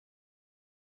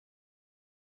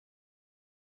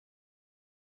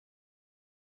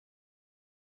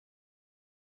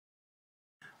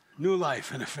New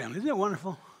life in a family. Isn't it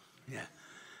wonderful? Yeah.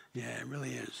 Yeah, it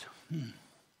really is.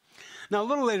 Now, a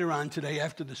little later on today,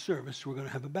 after the service, we're going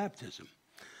to have a baptism.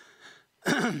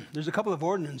 There's a couple of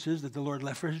ordinances that the Lord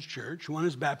left for his church. One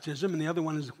is baptism, and the other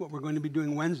one is what we're going to be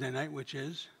doing Wednesday night, which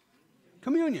is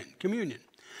communion. Communion.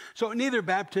 So neither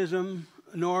baptism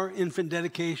nor infant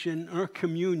dedication or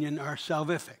communion are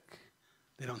salvific.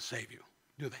 They don't save you,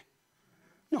 do they?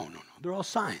 No. They're all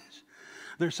signs.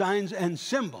 They're signs and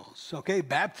symbols, okay?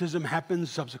 Baptism happens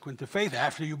subsequent to faith.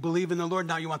 After you believe in the Lord,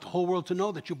 now you want the whole world to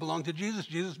know that you belong to Jesus.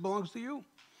 Jesus belongs to you.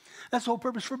 That's the whole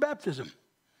purpose for baptism.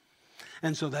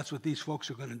 And so that's what these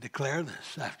folks are going to declare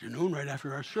this afternoon, right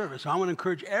after our service. So I want to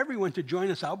encourage everyone to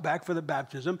join us out back for the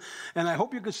baptism. And I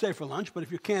hope you could stay for lunch, but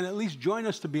if you can, at least join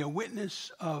us to be a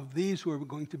witness of these who are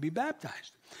going to be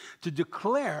baptized, to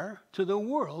declare to the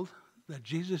world that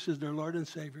Jesus is their Lord and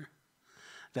Savior,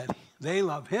 that they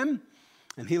love him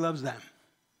and he loves them,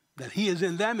 that he is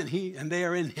in them and they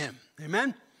are in him.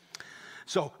 Amen?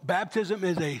 So baptism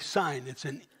is a sign. It's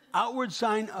an outward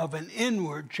sign of an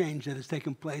inward change that has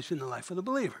taken place in the life of the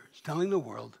believer. It's telling the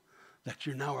world that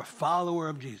you're now a follower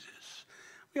of Jesus.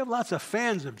 We have lots of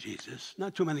fans of Jesus,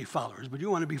 not too many followers, but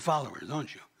you want to be followers,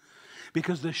 don't you?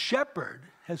 Because the shepherd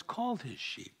has called his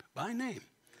sheep by name.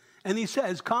 And he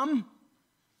says, come,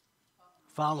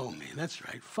 follow me. That's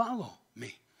right, follow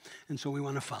me. And so we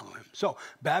want to follow him. So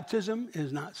baptism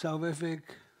is not salvific.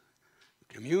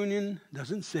 Communion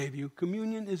doesn't save you.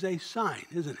 Communion is a sign,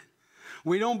 isn't it?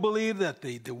 We don't believe that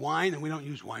the wine, and we don't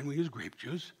use wine, we use grape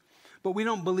juice, but we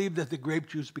don't believe that the grape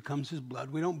juice becomes his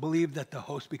blood. We don't believe that the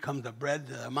host becomes the bread,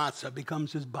 the matzah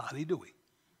becomes his body, do we?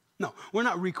 No, we're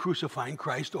not re-crucifying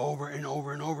Christ over and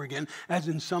over and over again, as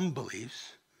in some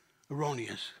beliefs,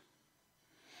 erroneous.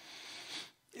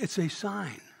 It's a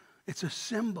sign. It's a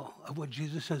symbol of what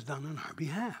Jesus has done on our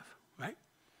behalf, right?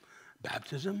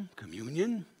 Baptism,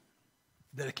 communion,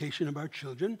 dedication of our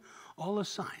children, all a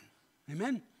sign.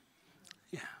 Amen?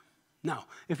 Yeah. Now,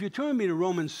 if you turn me to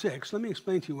Romans 6, let me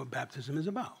explain to you what baptism is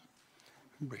about.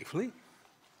 Briefly.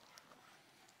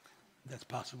 If that's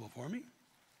possible for me.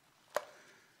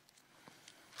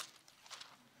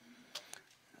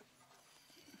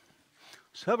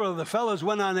 Several of the fellows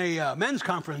went on a men's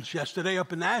conference yesterday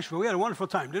up in Nashville. We had a wonderful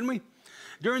time, didn't we?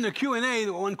 During the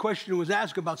Q&A, one question was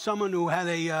asked about someone who had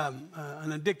an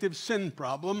addictive sin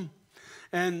problem.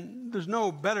 And there's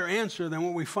no better answer than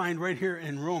what we find right here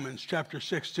in Romans chapter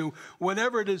 6 to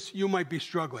whatever it is you might be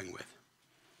struggling with.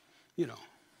 You know.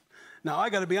 Now,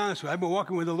 I got to be honest with you. I've been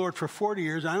walking with the Lord for 40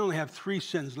 years. I only have 3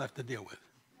 sins left to deal with.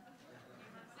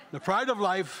 The pride of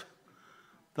life,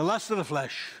 the lust of the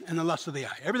flesh, and the lust of the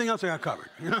eye. Everything else I got covered,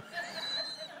 you know.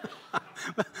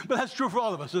 But that's true for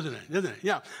all of us, isn't it?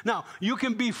 Yeah. Now, you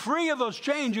can be free of those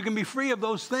chains. You can be free of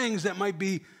those things that might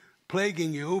be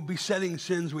plaguing you, besetting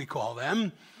sins we call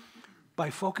them, by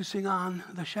focusing on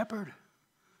the shepherd,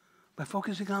 by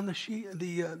focusing on the sheep,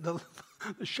 the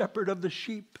shepherd of the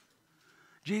sheep,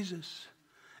 Jesus,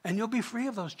 and you'll be free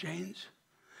of those chains.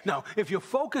 Now, if you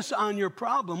focus on your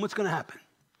problem, what's going to happen?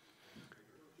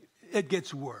 It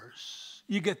gets worse.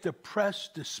 You get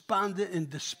depressed, despondent, and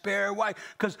despair. Why?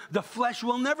 Because the flesh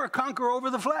will never conquer over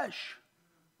the flesh,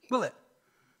 will it?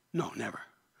 No, never.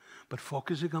 But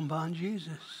focusing upon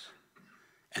Jesus,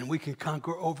 and we can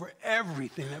conquer over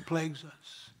everything that plagues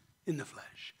us in the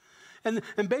flesh.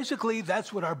 And basically,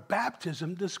 that's what our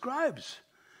baptism describes.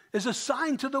 Is a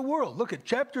sign to the world. Look at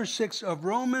chapter 6 of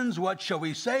Romans. What shall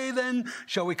we say then?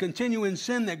 Shall we continue in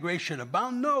sin that grace should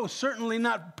abound? No, certainly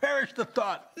not. Perish the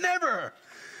thought. Never.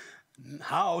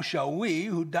 How shall we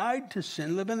who died to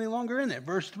sin live any longer in it?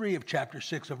 Verse 3 of chapter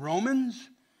 6 of Romans.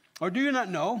 Or do you not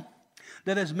know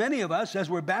that as many of us as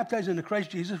were baptized into Christ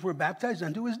Jesus were baptized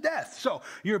unto his death? So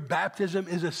your baptism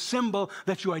is a symbol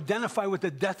that you identify with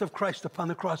the death of Christ upon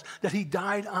the cross, that he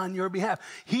died on your behalf.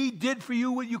 He did for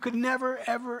you what you could never,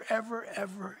 ever, ever,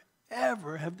 ever,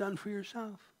 ever have done for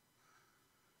yourself.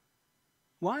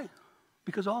 Why?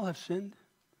 Because all have sinned.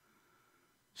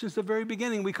 Since the very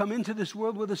beginning, we come into this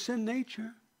world with a sin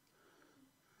nature.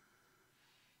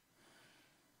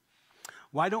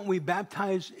 Why don't we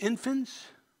baptize infants?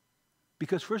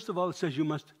 Because first of all, it says you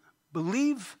must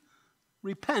believe,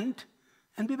 repent,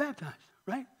 and be baptized,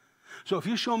 right? So if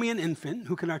you show me an infant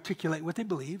who can articulate what they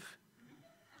believe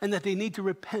and that they need to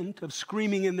repent of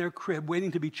screaming in their crib, waiting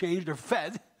to be changed or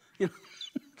fed, you know,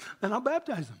 then I'll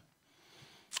baptize them.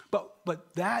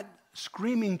 But that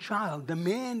screaming child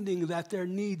demanding that their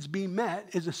needs be met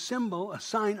is a symbol, a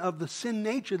sign of the sin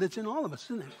nature that's in all of us,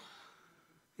 isn't it?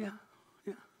 Yeah.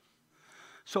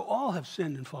 So all have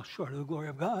sinned and fall short of the glory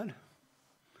of God.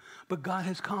 But God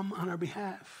has come on our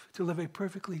behalf to live a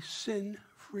perfectly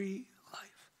sin-free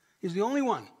life He's the only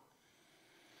one.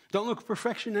 Don't look for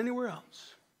perfection anywhere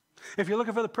else. If you're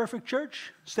looking for the perfect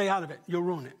church, stay out of it. You'll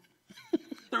ruin it.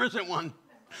 There isn't one.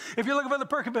 If you're looking for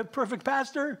the perfect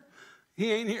pastor,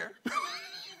 he ain't here.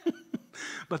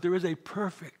 But there is a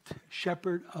perfect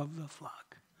shepherd of the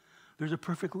flock. There's a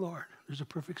perfect Lord. There's a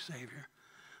perfect Savior.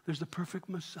 There's the perfect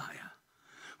Messiah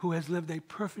who has lived a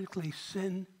perfectly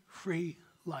sin-free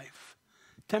life,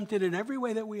 tempted in every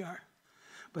way that we are,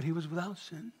 but he was without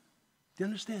sin. Do you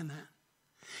understand that?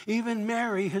 Even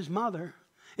Mary, his mother,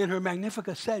 in her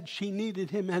Magnificat said she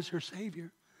needed him as her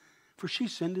Savior, for she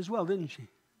sinned as well, didn't she?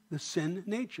 The sin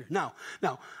nature. Now,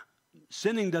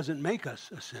 sinning doesn't make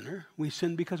us a sinner. We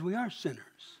sin because we are sinners.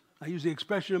 I use the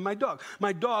expression of my dog.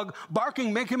 My dog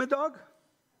barking make him a dog?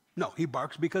 No, he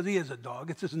barks because he is a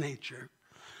dog. It's his nature.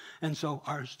 And so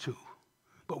ours too.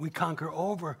 But we conquer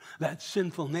over that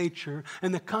sinful nature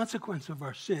and the consequence of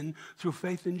our sin through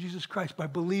faith in Jesus Christ by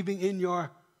believing in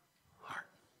your heart.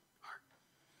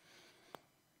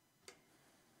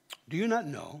 Do you not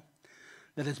know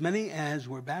that as many as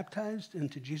were baptized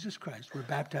into Jesus Christ were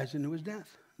baptized into his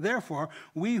death? Therefore,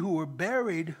 we who were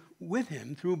buried with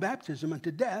him through baptism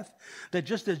unto death, that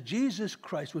just as Jesus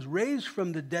Christ was raised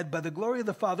from the dead by the glory of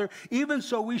the Father, even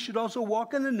so we should also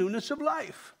walk in the newness of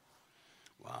life.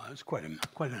 Wow, it's quite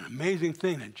an amazing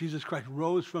thing that Jesus Christ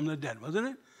rose from the dead, wasn't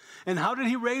it? And how did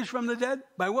he raise from the dead?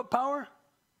 By what power?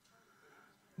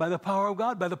 By the power of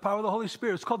God, by the power of the Holy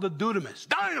Spirit. It's called the dunamis,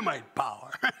 dynamite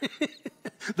power.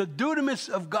 The dunamis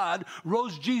of God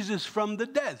rose Jesus from the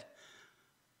dead.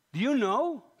 Do you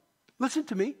know? Listen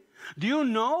to me. Do you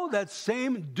know that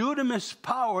same dunamis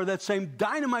power, that same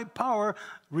dynamite power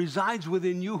resides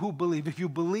within you who believe? If you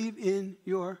believe in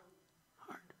your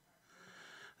heart,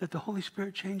 that the Holy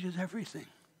Spirit changes everything,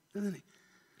 doesn't he?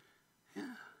 Yeah.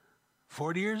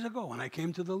 40 years ago when I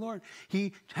came to the Lord,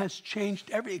 he has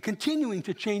changed continuing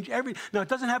to change every. Now, it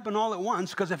doesn't happen all at once,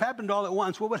 because if it happened all at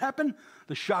once, what would happen?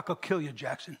 The shock will kill you,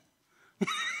 Jackson.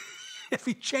 If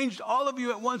he changed all of you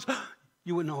at once,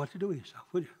 you wouldn't know what to do with yourself,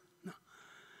 would you? No.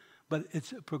 But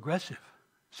it's a progressive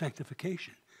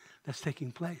sanctification that's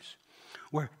taking place,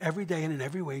 where every day and in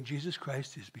every way, Jesus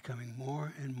Christ is becoming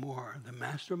more and more the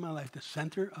master of my life, the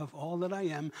center of all that I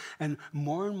am, and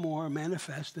more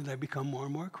manifest that I become more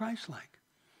and more Christ-like.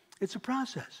 It's a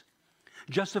process.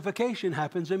 Justification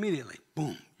happens immediately.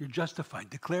 Boom, you're justified,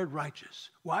 declared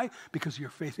righteous. Why? Because of your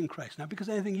faith in Christ, not because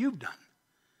of anything you've done.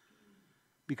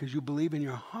 Because you believe in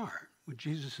your heart what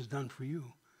Jesus has done for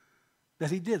you,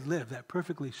 that he did live that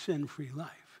perfectly sin-free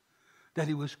life, that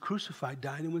he was crucified,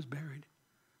 died, and was buried.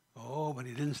 Oh, but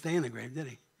he didn't stay in the grave, did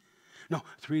he? No,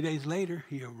 3 days later,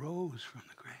 he arose from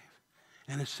the grave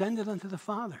and ascended unto the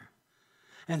Father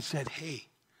and said, hey,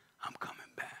 I'm coming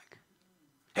back.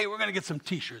 Hey, we're going to get some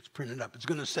T-shirts printed up. It's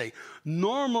going to say,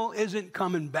 normal isn't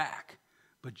coming back,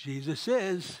 but Jesus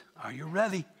is. Are you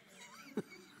ready?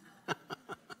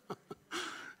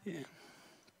 Yeah.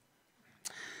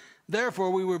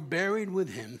 Therefore, we were buried with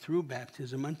him through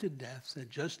baptism unto death, that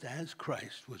just as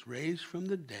Christ was raised from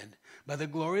the dead by the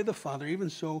glory of the Father, even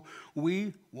so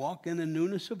we walk in the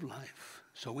newness of life.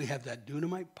 So we have that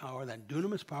dunamis power,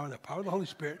 the power of the Holy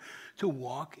Spirit to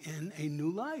walk in a new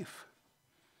life.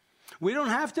 We don't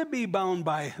have to be bound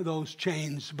by those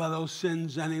chains, by those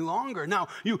sins any longer. Now,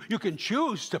 you can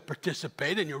choose to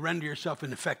participate and you render yourself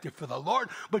ineffective for the Lord,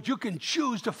 but you can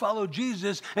choose to follow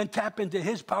Jesus and tap into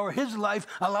his power, his life,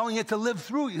 allowing it to live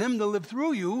through you, him to live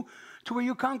through you, to where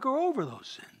you conquer over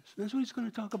those sins. That's what he's going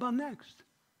to talk about next.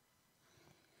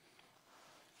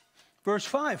 Verse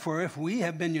 5, for if we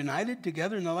have been united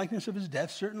together in the likeness of his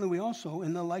death, certainly we also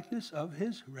in the likeness of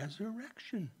his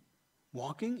resurrection.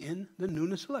 Walking in the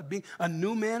newness of life, being a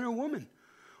new man or woman,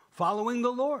 following the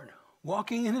Lord,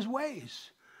 walking in his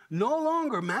ways, no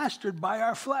longer mastered by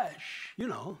our flesh. You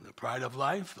know, the pride of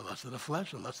life, the lust of the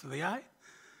flesh, the lust of the eye,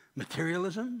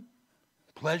 materialism,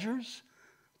 pleasures,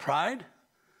 pride.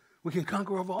 We can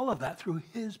conquer over all of that through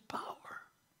his power.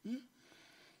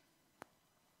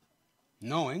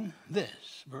 Knowing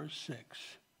this, verse 6,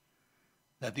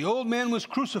 that the old man was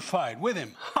crucified with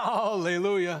him.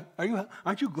 Hallelujah.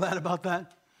 Aren't you glad about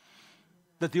that?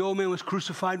 That the old man was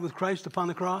crucified with Christ upon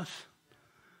the cross?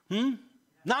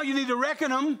 Now you need to reckon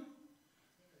him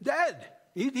dead.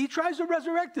 He tries to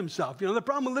resurrect himself. You know the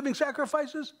problem with living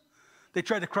sacrifices? They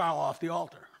try to crawl off the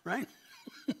altar, right?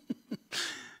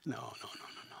 No.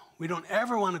 We don't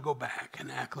ever want to go back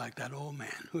and act like that old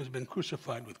man who has been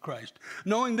crucified with Christ.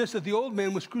 Knowing this, that the old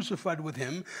man was crucified with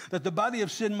him, that the body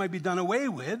of sin might be done away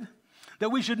with,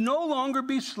 that we should no longer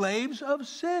be slaves of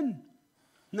sin.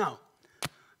 Now,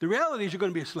 the reality is you're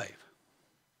going to be a slave.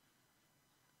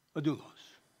 A doulos,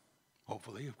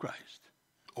 hopefully, of Christ.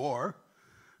 or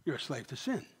you're a slave to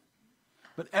sin.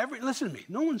 But listen to me,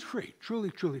 no one's free,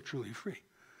 truly, truly, truly free.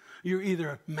 You're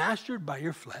either mastered by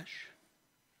your flesh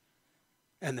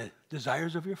and the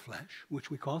desires of your flesh, which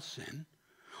we call sin,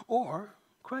 or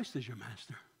Christ is your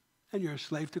master, and you're a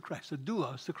slave to Christ, a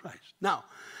doulos to Christ. Now,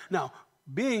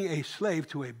 being a slave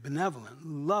to a benevolent,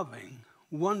 loving,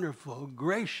 wonderful,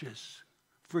 gracious,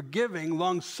 forgiving,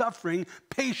 long-suffering,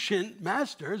 patient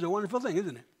master is a wonderful thing,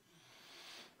 isn't it?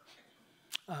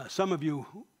 Some of you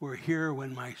were here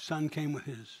when my son came with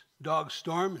his dog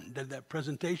Storm and did that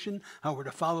presentation, how we're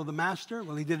to follow the master.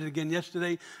 Well, he did it again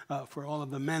yesterday for all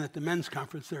of the men at the men's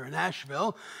conference there in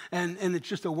Asheville. And it's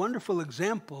just a wonderful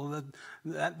example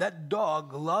that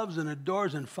dog loves and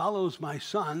adores and follows my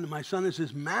son. My son is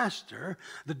his master.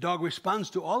 The dog responds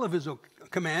to all of his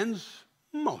commands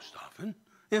most often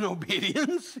in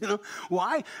obedience.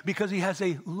 Why? Because he has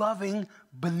a loving,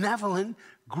 benevolent,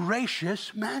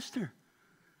 gracious master.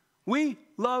 We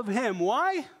love him.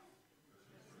 Why?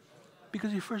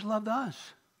 Because he first loved us.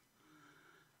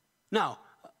 Now,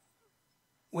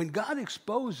 when God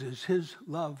exposes his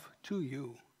love to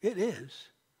you, it is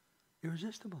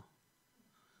irresistible.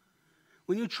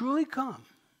 When you truly come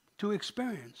to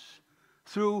experience,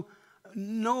 through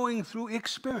knowing through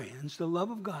experience, the love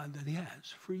of God that he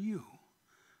has for you,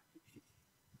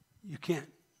 you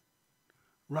can't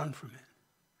run from it.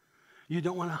 You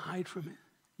don't want to hide from it.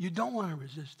 You don't want to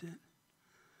resist it.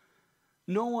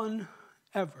 No one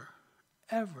ever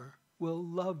will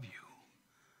love you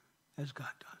as God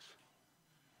does.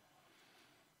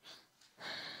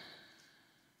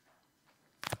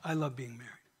 I love being married.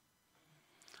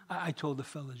 I told the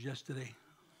fellas yesterday,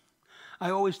 I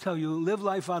always tell you, live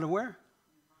life out of where?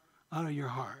 Out of your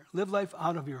heart. Live life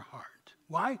out of your heart.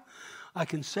 Why? I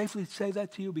can safely say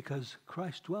that to you because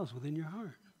Christ dwells within your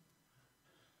heart.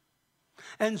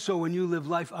 And so when you live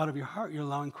life out of your heart, you're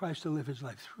allowing Christ to live his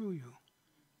life through you.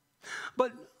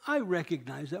 But I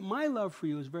recognize that my love for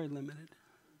you is very limited.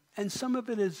 And some of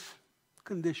it is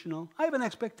conditional. I have an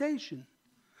expectation.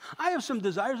 I have some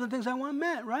desires and things I want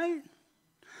met, right?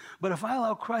 But if I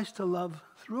allow Christ to love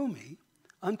through me,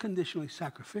 unconditionally,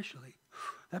 sacrificially,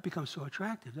 that becomes so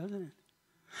attractive, doesn't it?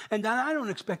 And then I don't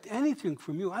expect anything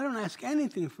from you. I don't ask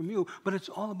anything from you, but it's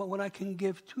all about what I can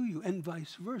give to you and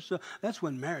vice versa. That's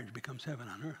when marriage becomes heaven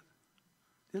on earth.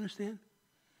 Do you understand?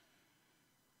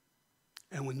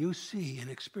 And when you see and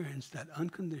experience that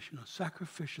unconditional,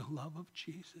 sacrificial love of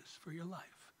Jesus for your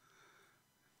life,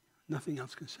 nothing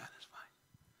else can satisfy.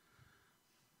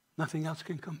 Nothing else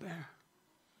can compare.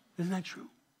 Isn't that true?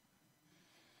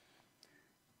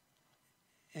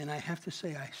 And I have to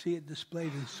say, I see it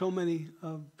displayed in so many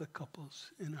of the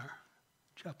couples in our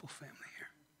chapel family here.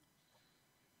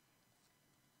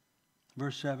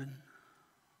 Verse 7,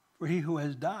 for he who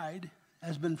has died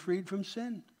has been freed from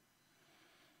sin.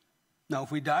 Now,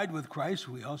 if we died with Christ,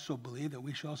 we also believe that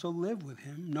we shall also live with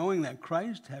him, knowing that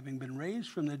Christ, having been raised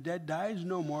from the dead, dies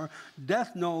no more.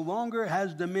 Death no longer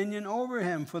has dominion over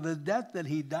him. For the death that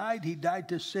he died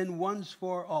to sin once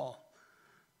for all.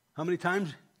 How many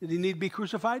times did he need to be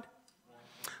crucified?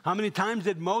 How many times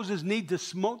did Moses need to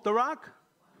smote the rock?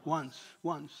 Once.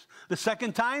 The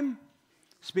second time,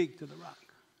 speak to the rock,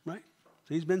 right?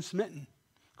 So he's been smitten,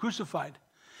 crucified.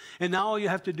 And now all you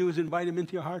have to do is invite him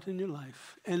into your heart and your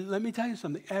life. And let me tell you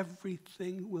something,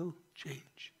 everything will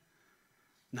change.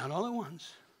 Not all at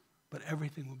once, but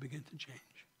everything will begin to change.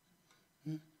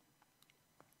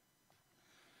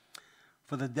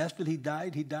 For the death that he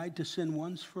died to sin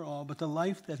once for all, but the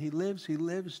life that he lives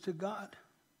to God.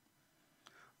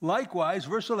 Likewise,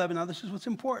 verse 11, now this is what's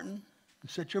important.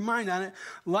 Set your mind on it.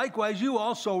 Likewise, you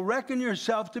also reckon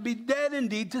yourself to be dead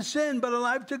indeed to sin, but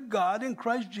alive to God in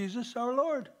Christ Jesus our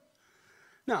Lord.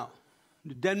 Now,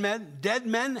 do dead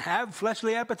men have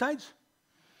fleshly appetites?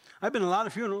 I've been to a lot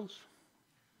of funerals.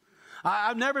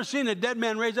 I've never seen a dead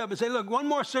man raise up and say, look, one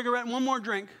more cigarette and one more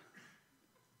drink.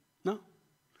 No.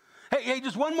 Hey,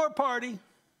 just one more party.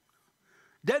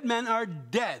 Dead men are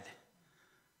dead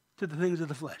to the things of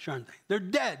the flesh, aren't they? They're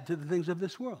dead to the things of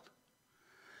this world.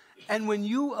 And when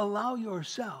you allow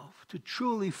yourself to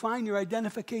truly find your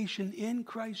identification in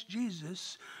Christ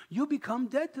Jesus, you become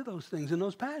dead to those things and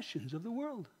those passions of the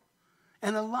world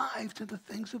and alive to the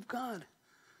things of God,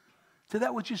 to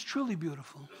that which is truly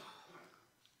beautiful,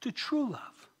 to true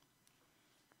love.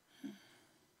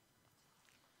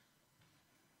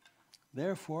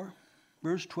 Therefore,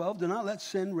 verse 12, do not let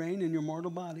sin reign in your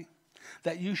mortal body,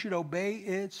 that you should obey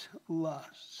its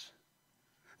lusts.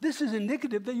 This is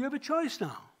indicative that you have a choice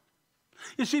now.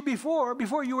 You see, before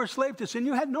you were a slave to sin,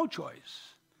 you had no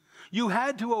choice. You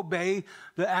had to obey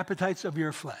the appetites of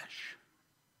your flesh.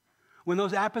 when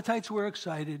those appetites were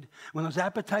excited, when those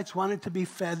appetites wanted to be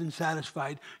fed and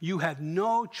satisfied, you had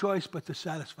no choice but to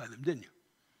satisfy them, didn't you?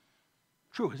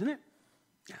 True, isn't it?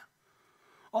 Yeah.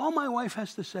 All my wife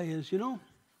has to say is,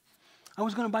 I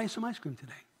was going to buy you some ice cream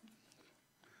today.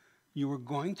 You were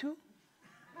going to?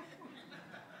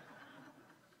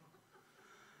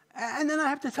 And then I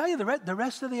have to tell you, the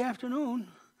rest of the afternoon,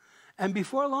 and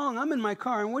before long, I'm in my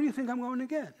car, and what do you think I'm going to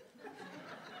get?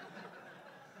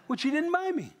 Which she didn't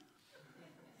buy me.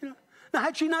 Now,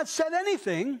 had she not said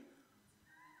anything,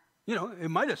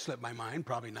 it might have slipped my mind,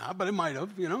 probably not, but it might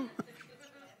have,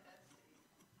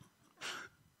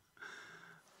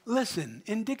 Listen,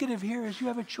 indicative here is you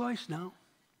have a choice now.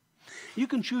 You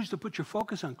can choose to put your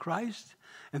focus on Christ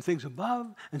and things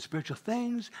above and spiritual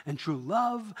things and true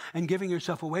love and giving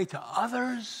yourself away to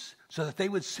others so that they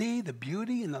would see the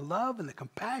beauty and the love and the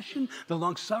compassion, the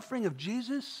long-suffering of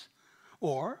Jesus.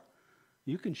 Or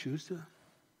you can choose to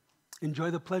enjoy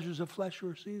the pleasures of flesh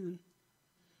for a season.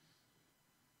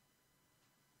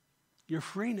 You're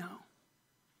free now.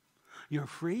 You're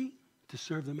free to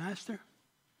serve the Master,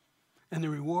 and the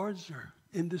rewards are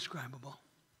indescribable.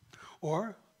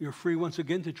 Or you're free once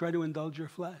again to try to indulge your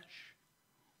flesh,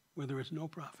 where there is no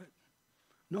profit,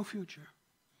 no future.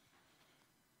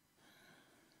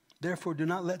 Therefore, do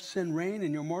not let sin reign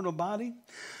in your mortal body,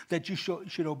 that you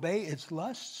should obey its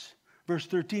lusts. Verse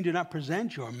 13, do not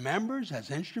present your members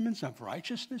as instruments of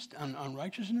righteousness,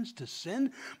 unrighteousness to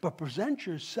sin, but present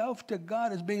yourself to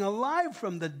God as being alive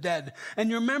from the dead, and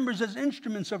your members as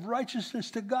instruments of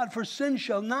righteousness to God. For sin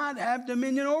shall not have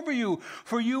dominion over you,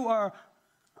 for you are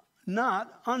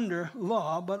not under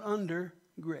law, but under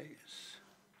grace.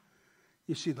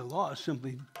 You see, the law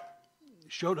simply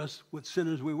showed us what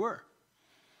sinners we were.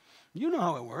 You know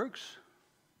how it works.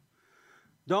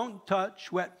 Don't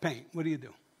touch wet paint. What do?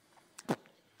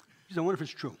 I wonder if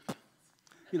it's true.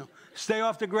 Stay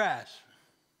off the grass.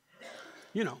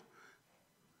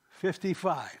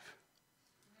 55.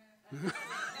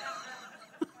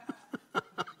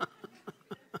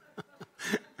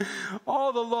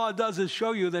 All the law does is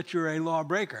show you that you're a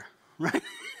lawbreaker, right?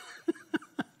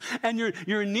 And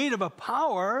you're in need of a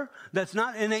power that's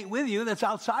not innate with you, that's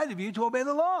outside of you to obey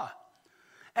the law.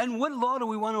 And what law do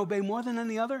we want to obey more than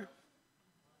any other?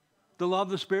 The law of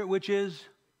the Spirit, which is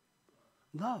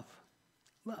love.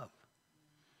 Love.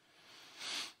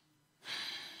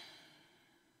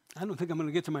 I don't think I'm going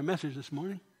to get to my message this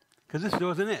morning, because this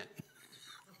wasn't it.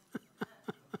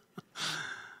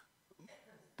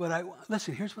 But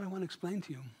listen, here's what I want to explain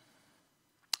to you.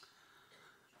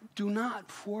 Do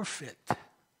not forfeit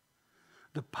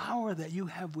the power that you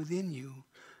have within you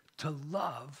to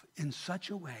love in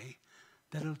such a way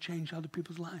that it'll change other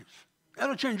people's lives.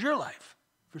 That'll change your life,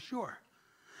 for sure.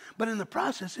 But in the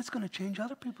process, it's going to change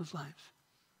other people's lives.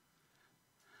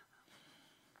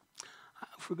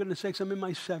 For goodness sakes, I'm in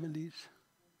my 70s,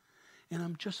 and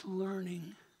I'm just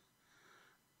learning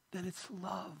that it's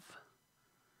love.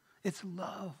 It's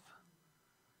love.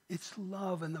 It's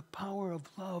love and the power of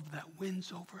love that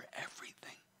wins over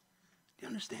everything. Do you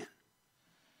understand?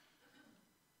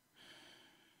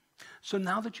 So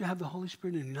now that you have the Holy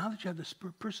Spirit in you, now that you have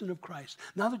the person of Christ,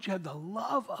 now that you have the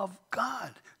love of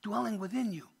God dwelling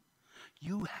within you,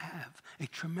 you have a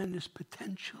tremendous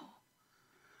potential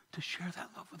to share that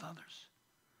love with others.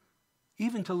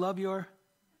 Even to love your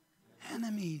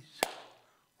enemies.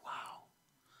 Wow.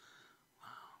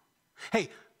 Hey,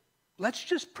 let's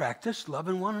just practice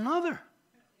loving one another.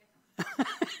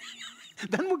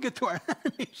 Then we'll get to our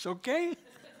enemies, okay?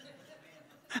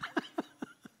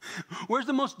 Where's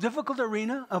the most difficult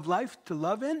arena of life to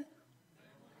love in?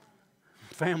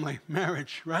 Family,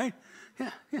 marriage, right? Yeah.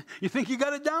 You think you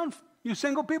got it down? You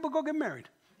single people, go get married.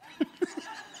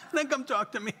 Then come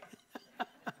talk to me.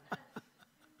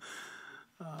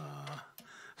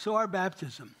 So our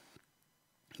baptism,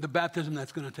 the baptism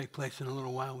that's going to take place in a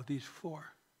little while with these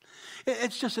four,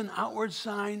 it's just an outward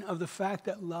sign of the fact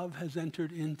that love has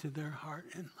entered into their heart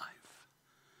and life.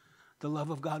 The love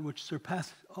of God which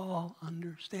surpasses all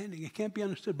understanding. It can't be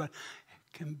understood, but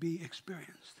it can be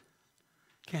experienced.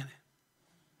 Can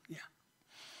it? Yeah.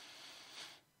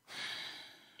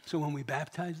 So when we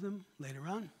baptize them later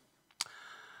on,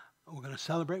 we're going to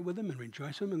celebrate with them and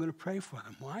rejoice with them. We're going to pray for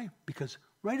them. Why? Because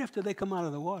right after they come out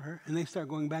of the water and they start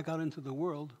going back out into the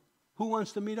world, who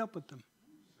wants to meet up with them?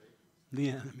 The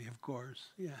enemy, of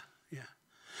course. Yeah.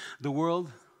 The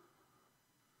world,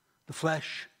 the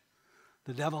flesh,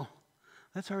 the devil,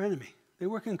 that's our enemy. They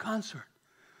work in concert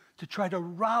to try to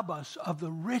rob us of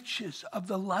the riches of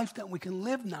the life that we can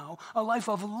live now, a life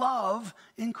of love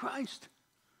in Christ.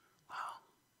 Wow.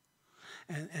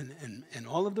 And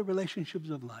all of the relationships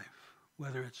of life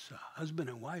whether it's a husband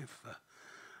and wife, a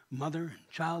mother and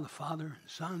child, a father and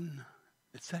son,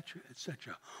 etc.,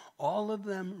 etc. All of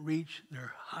them reach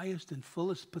their highest and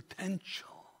fullest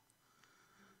potential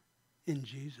in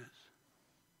Jesus.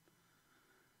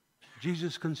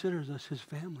 Jesus considers us his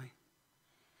family.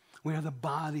 We are the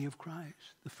body of Christ,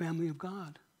 the family of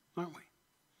God, aren't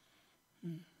we?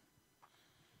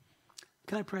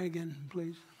 Can I pray again,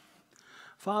 please?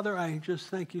 Father, I just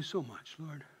thank you so much,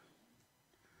 Lord.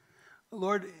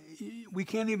 Lord, we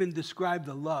can't even describe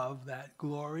the love that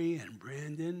Glory and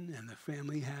Brandon and the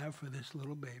family have for this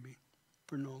little baby,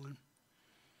 for Nolan.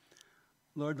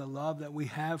 Lord, the love that we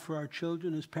have for our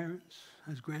children as parents,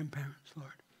 as grandparents,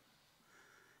 Lord.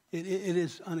 It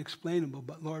is unexplainable,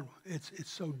 but Lord, it's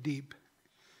so deep.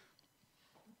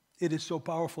 It is so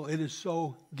powerful. It is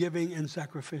so giving and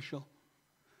sacrificial.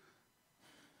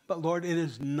 But Lord, it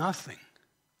is nothing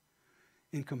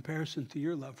in comparison to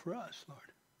your love for us, Lord.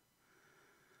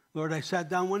 Lord, I sat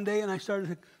down one day and I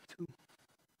started to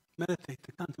meditate,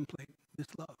 to contemplate this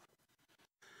love.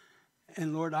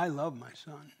 And Lord, I love my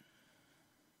son.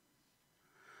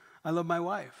 I love my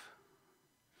wife.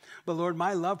 But Lord,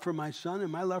 my love for my son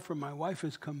and my love for my wife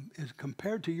is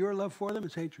compared to your love for them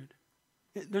is hatred.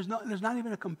 There's not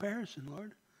even a comparison,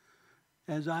 Lord.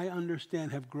 As I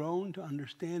have grown to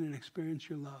understand and experience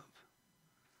your love.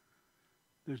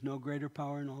 There's no greater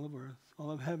power in all of earth,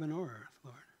 all of heaven or earth,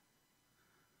 Lord.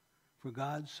 For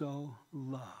God so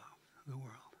loved the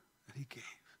world that he gave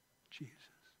Jesus,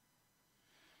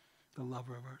 the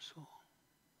lover of our soul.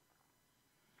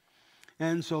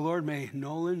 And so, Lord, may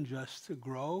Nolan just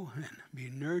grow and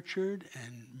be nurtured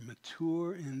and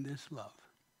mature in this love.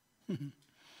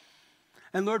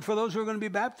 And Lord, for those who are going to be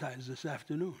baptized this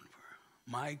afternoon, for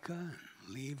Micah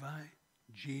and Levi,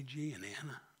 Gigi and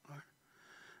Anna, Lord,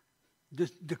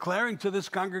 declaring to this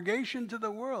congregation, to the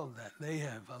world, that they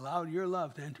have allowed your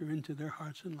love to enter into their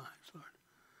hearts and lives, Lord.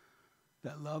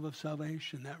 That love of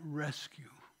salvation, that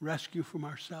rescue from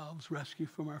ourselves, rescue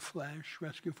from our flesh,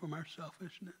 rescue from our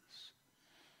selfishness.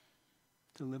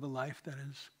 To live a life that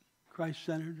is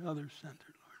Christ-centered, others-centered,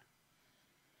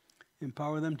 Lord.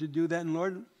 Empower them to do that. And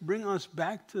Lord, bring us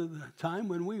back to the time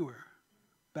when we were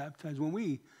baptized, when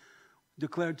we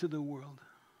declared to the world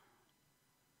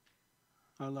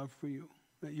our love for you,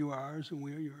 that you are ours and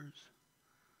we are yours.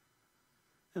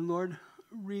 And Lord,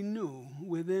 renew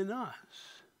within us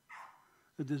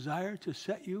a desire to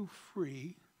set you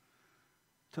free,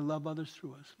 to love others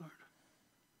through us, Lord.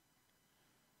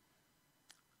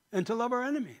 And to love our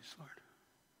enemies, Lord.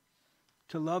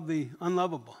 To love the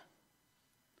unlovable.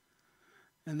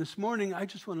 And this morning, I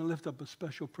just want to lift up a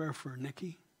special prayer for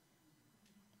Nikki.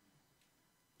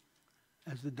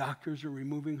 As the doctors are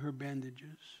removing her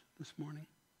bandages this morning.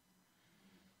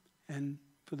 And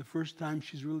for the first time,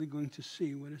 she's really going to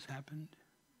see what has happened.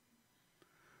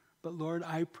 But Lord,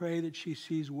 I pray that she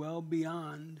sees well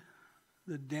beyond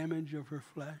the damage of her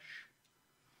flesh,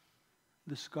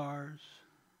 the scars,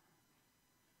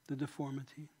 the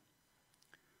deformity.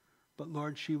 But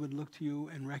Lord, she would look to you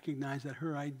and recognize that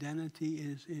her identity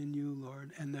is in you,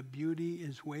 Lord, and the beauty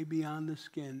is way beyond the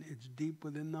skin. It's deep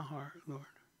within the heart, Lord.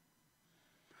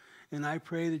 And I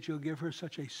pray that you'll give her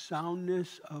such a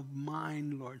soundness of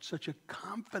mind, Lord, such a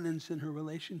confidence in her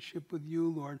relationship with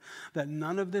you, Lord, that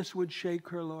none of this would shake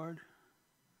her, Lord.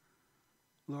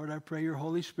 Lord, I pray your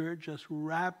Holy Spirit just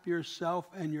wrap yourself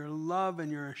and your love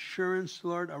and your assurance,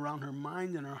 Lord, around her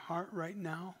mind and her heart right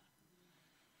now.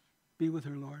 Be with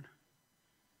her, Lord.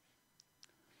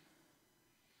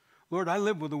 Lord, I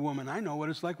live with a woman. I know what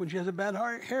it's like when she has a bad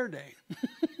hair day.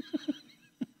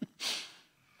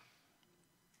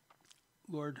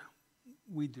 Lord,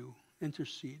 we do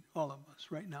intercede, all of us,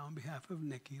 right now on behalf of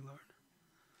Nikki, Lord.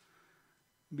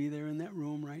 Be there in that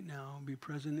room right now. Be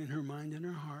present in her mind and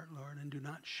her heart, Lord, and do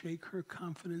not shake her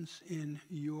confidence in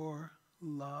your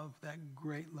love, that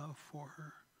great love for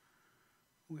her.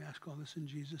 We ask all this in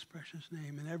Jesus' precious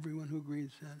name. And everyone who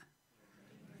agrees said,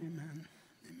 amen.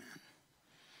 Amen.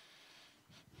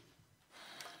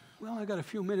 Well, I got a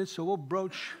few minutes, so we'll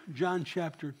broach John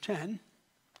chapter 10,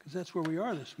 because that's where we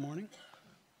are this morning.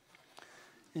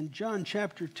 And John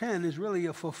chapter 10 is really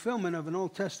a fulfillment of an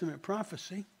Old Testament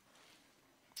prophecy.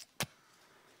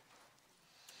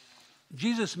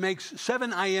 Jesus makes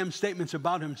 7 I am statements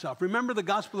about himself. Remember, the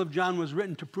Gospel of John was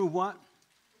written to prove what?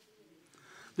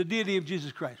 The deity of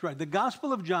Jesus Christ. Right. The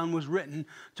Gospel of John was written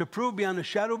to prove beyond a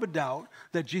shadow of a doubt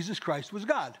that Jesus Christ was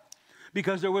God.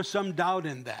 because there was some doubt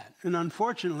in that. And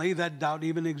unfortunately, that doubt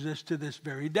even exists to this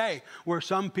very day, where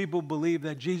some people believe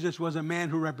that Jesus was a man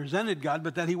who represented God,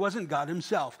 but that he wasn't God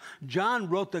himself. John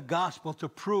wrote the gospel to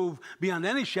prove beyond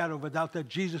any shadow of a doubt that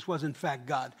Jesus was in fact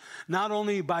God, not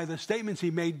only by the statements he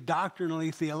made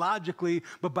doctrinally, theologically,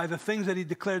 but by the things that he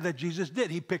declared that Jesus did.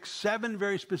 He picked 7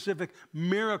 very specific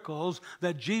miracles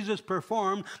that Jesus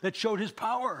performed that showed his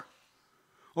power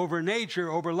over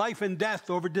nature, over life and death,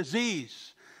 over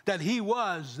disease, that he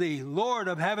was the Lord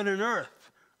of heaven and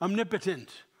earth, omnipotent,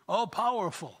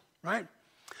 all-powerful, right?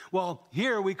 Well,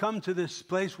 here we come to this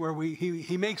place where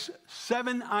he makes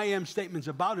 7 I am statements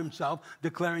about himself,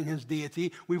 declaring his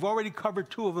deity. We've already covered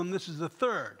 2 of them. This is the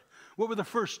 3rd. What were the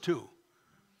first 2?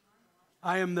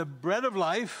 I am the bread of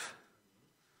life.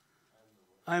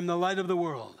 I am the light of the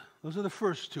world. Those are the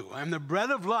first 2. I am the bread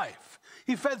of life.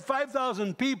 He fed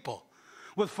 5,000 people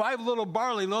with 5 little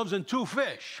barley loaves and 2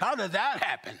 fish. How did that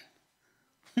happen?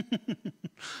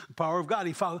 The power of God.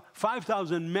 He found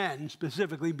 5,000 men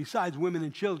specifically, besides women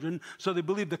and children, so they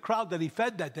believed the crowd that he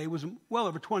fed that day was well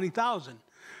over 20,000,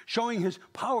 showing his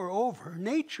power over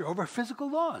nature, over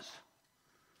physical laws.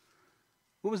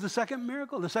 What was the second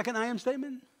miracle? The second I am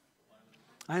statement?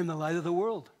 I am the light of the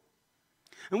world.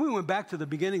 And we went back to the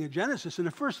beginning of Genesis. In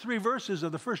the first 3 verses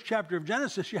of the first chapter of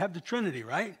Genesis, you have the Trinity,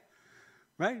 right?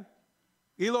 Right?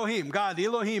 Elohim, God,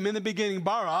 Elohim, in the beginning,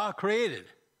 bara, created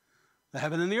the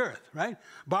heaven and the earth, right?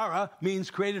 Bara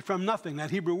means created from nothing. That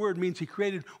Hebrew word means he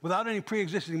created without any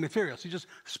pre-existing materials. He just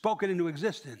spoke it into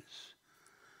existence.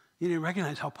 You need to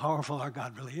recognize how powerful our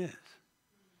God really is.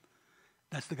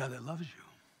 That's the God that loves you.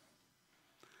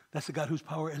 That's the God whose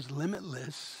power is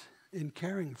limitless in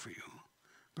caring for you,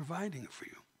 providing for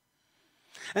you.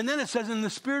 And then it says, and the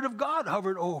Spirit of God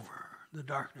hovered over the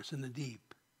darkness and the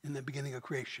deep in the beginning of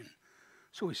creation.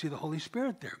 So we see the Holy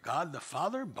Spirit there. God the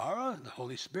Father, bara, the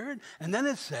Holy Spirit. And then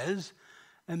it says,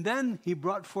 and then he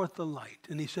brought forth the light.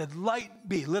 And he said, light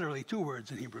be, literally 2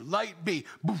 words in Hebrew, light be.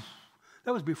 Boof.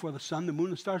 That was before the sun, the moon,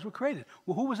 and stars were created.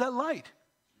 Well, who was that light?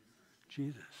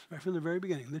 Jesus, right from the very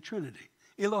beginning, the Trinity.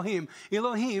 Elohim.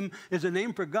 Elohim is a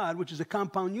name for God, which is a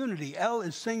compound unity. El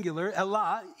is singular.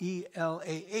 Elah,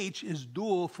 E-L-A-H, is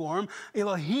dual form.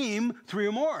 Elohim, 3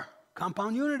 or more.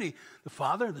 Compound unity. The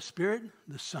Father, the Spirit,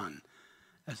 the Son,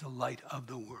 as the light of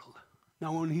the world.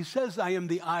 Now, when he says, I am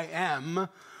the I am,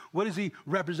 what is he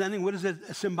representing? What is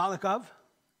it symbolic of?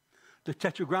 The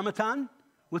tetragrammaton.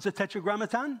 What's a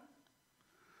tetragrammaton?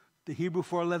 The Hebrew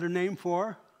 4-letter name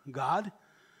for God,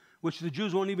 which the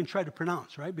Jews won't even try to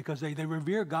pronounce, right? Because they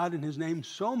revere God and his name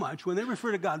so much. When they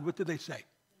refer to God, what do they say?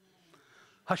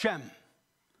 Hashem.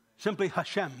 Simply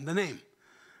Hashem, the name.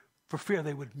 For fear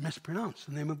they would mispronounce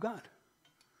the name of God.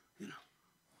 You know.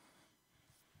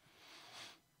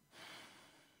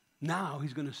 Now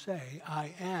he's going to say,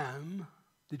 I am,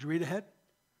 did you read ahead?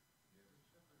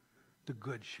 The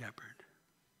good shepherd.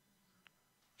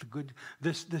 The good,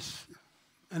 this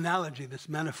analogy, this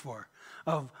metaphor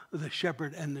of the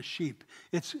shepherd and the sheep.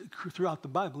 It's throughout the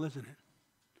Bible, isn't it?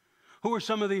 Who are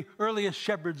some of the earliest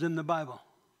shepherds in the Bible?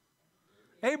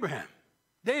 Abraham,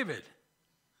 David,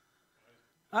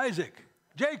 Isaac,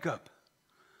 Jacob.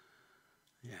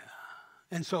 Yeah.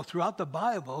 And so throughout the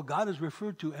Bible, God is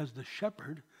referred to as the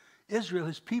shepherd, Israel,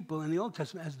 his people, in the Old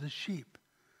Testament as the sheep.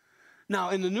 Now,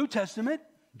 in the New Testament,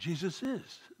 Jesus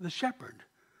is the shepherd,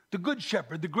 the good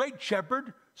shepherd, the great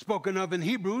shepherd, spoken of in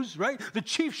Hebrews, right? The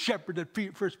chief shepherd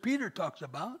that First Peter talks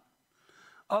about,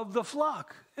 of the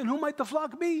flock. And who might the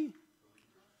flock be?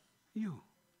 You.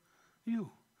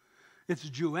 It's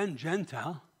Jew and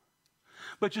Gentile.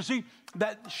 But you see,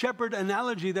 that shepherd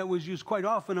analogy that was used quite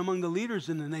often among the leaders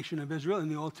in the nation of Israel in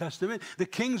the Old Testament, the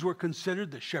kings were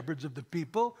considered the shepherds of the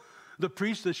people, the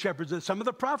priests, the shepherds, and some of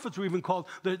the prophets were even called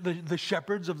the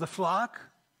shepherds of the flock.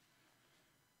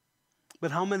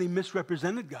 But how many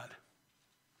misrepresented God?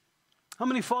 How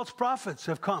many false prophets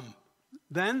have come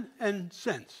then and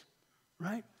since,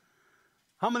 right?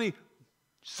 How many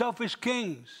selfish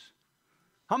kings?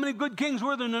 How many good kings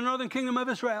were there in the northern kingdom of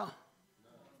Israel?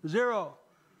 Zero.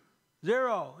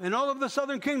 In all of the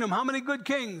southern kingdom, how many good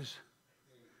kings?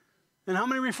 And how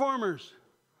many reformers?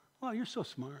 Wow, you're so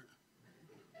smart.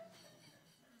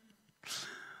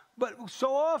 But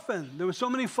so often, there were so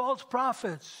many false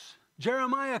prophets.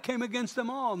 Jeremiah came against them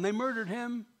all, and they murdered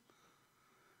him.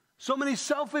 So many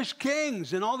selfish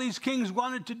kings, and all these kings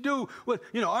wanted to do what,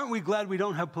 aren't we glad we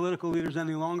don't have political leaders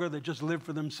any longer that just live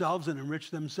for themselves and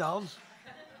enrich themselves?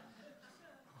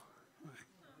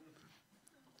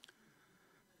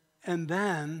 And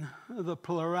then the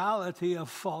plurality of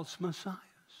false messiahs.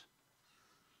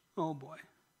 Oh boy.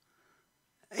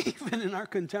 Even in our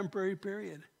contemporary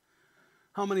period.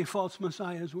 How many false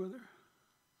messiahs were there?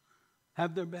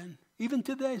 Have there been? Even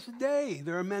today's day,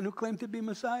 there are men who claim to be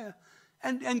Messiah.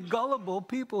 And gullible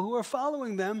people who are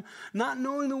following them, not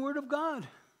knowing the Word of God.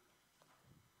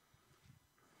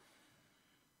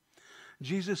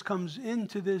 Jesus comes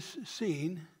into this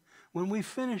scene. When we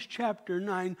finish chapter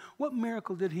 9, what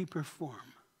miracle did he perform?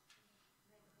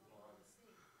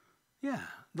 Yeah,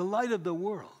 the light of the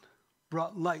world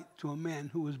brought light to a man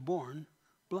who was born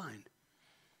blind.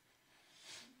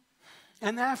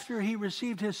 And after he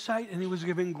received his sight and he was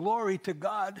giving glory to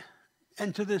God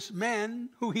and to this man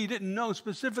who he didn't know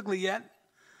specifically yet,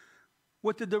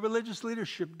 what did the religious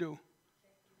leadership do?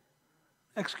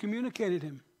 Excommunicated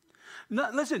him.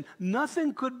 Listen,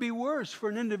 nothing could be worse for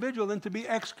an individual than to be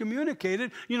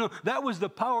excommunicated. You know, that was the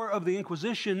power of the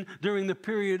Inquisition during the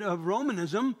period of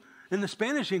Romanism. In the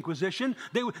Spanish Inquisition,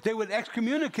 they would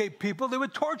excommunicate people. They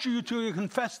would torture you till you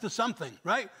confess to something,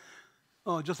 right?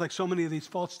 Oh, just like so many of these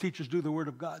false teachers do the Word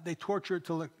of God. They torture it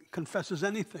till it confesses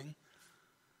anything.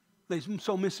 They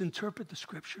so misinterpret the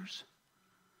Scriptures.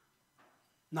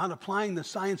 Not applying the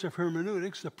science of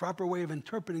hermeneutics, the proper way of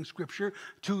interpreting Scripture,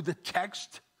 to the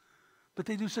text. But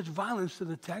they do such violence to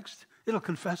the text, it'll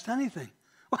confess to anything.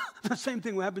 Well, the same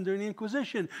thing will happen during the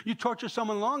Inquisition. You torture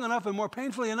someone long enough and more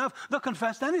painfully enough, they'll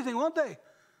confess to anything, won't they?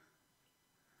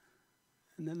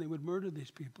 And then they would murder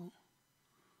these people.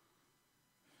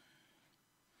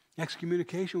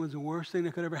 Excommunication was the worst thing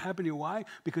that could ever happen to you. Why?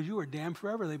 Because you were damned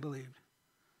forever, they believed.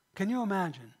 Can you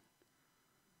imagine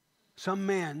some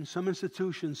man, some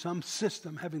institution, some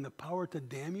system having the power to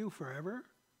damn you forever?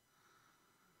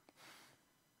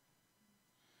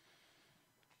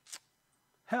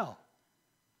 Hell.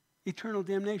 Eternal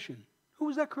damnation. Who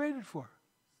was that created for?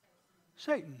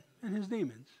 Satan and his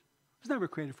demons. It was never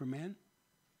created for man.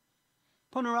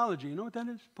 Ponerology, you know what that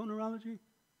is? Ponerology?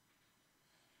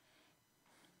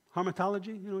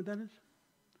 Hamartology, you know what that is?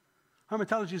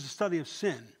 Hamartology is the study of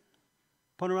sin.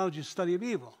 Ponerology is the study of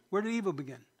evil. Where did evil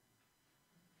begin?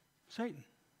 Satan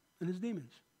and his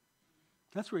demons.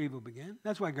 That's where evil began.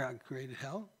 That's why God created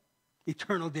hell.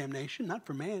 Eternal damnation, not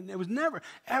for man. It was never,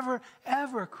 ever,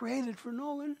 ever created for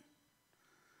Nolan. It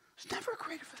was never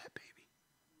created for that baby.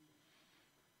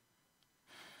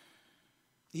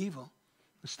 Evil,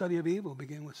 the study of evil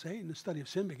began with Satan. The study of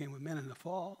sin began with men in the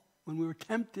fall, when we were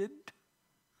tempted.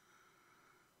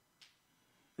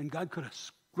 And God could have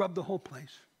scrubbed the whole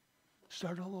place,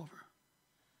 start all over.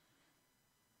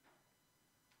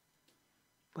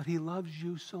 But he loves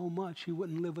you so much, he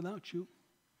wouldn't live without you.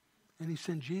 And he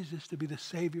sent Jesus to be the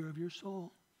Savior of your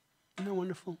soul. Isn't that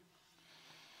wonderful?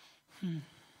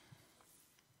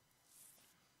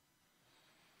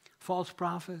 False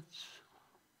prophets,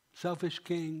 selfish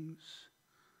kings,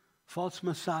 false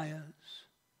messiahs.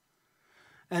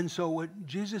 And so what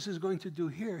Jesus is going to do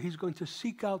here, he's going to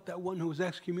seek out that one who was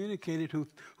excommunicated,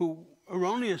 who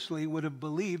erroneously would have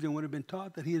believed and would have been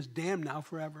taught that he is damned now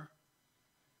forever.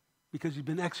 Because he's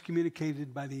been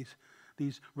excommunicated by these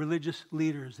religious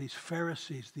leaders, these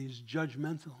Pharisees, these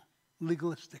judgmental,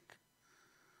 legalistic,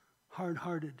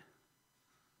 hard-hearted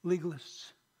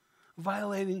legalists,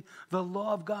 violating the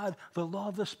law of God, the law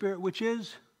of the Spirit, which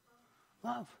is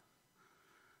love.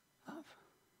 Love.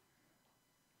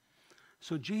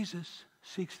 So Jesus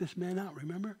seeks this man out.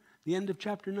 Remember the end of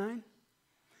chapter 9?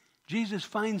 Jesus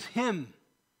finds him.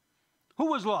 Who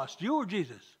was lost, you or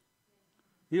Jesus?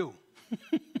 You.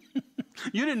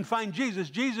 You didn't find Jesus.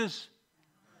 Jesus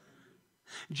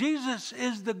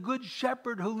is the good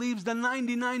shepherd who leaves the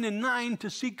 99 and 9 to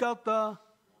seek out the...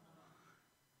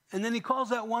 And then he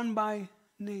calls that one by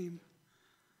name.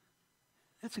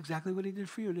 That's exactly what he did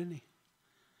for you, didn't he?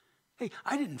 Hey,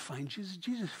 I didn't find Jesus.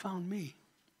 Jesus found me.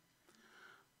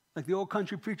 Like the old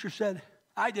country preacher said,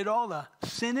 I did all the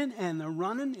sinning and the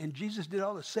running, and Jesus did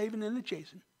all the saving and the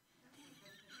chasing.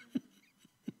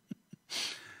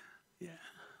 Yeah.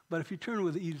 But if you turn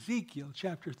with Ezekiel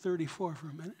chapter 34 for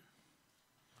a minute.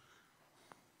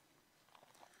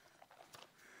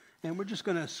 And we're just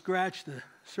going to scratch the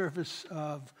surface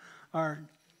of our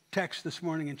text this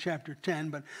morning in chapter 10.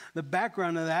 But the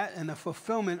background of that and the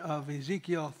fulfillment of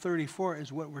Ezekiel 34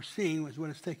 is what we're seeing, is what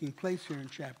is taking place here in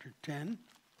chapter 10.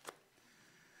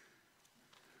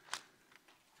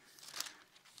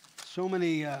 So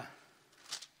many, I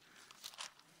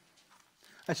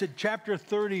said chapter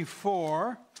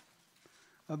 34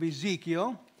 of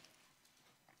Ezekiel.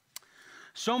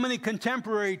 So many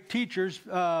contemporary teachers,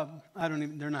 they're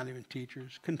not even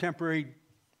teachers, contemporary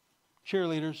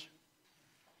cheerleaders,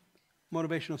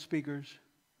 motivational speakers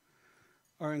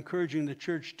are encouraging the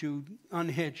church to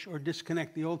unhitch or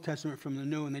disconnect the Old Testament from the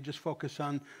New, and they just focus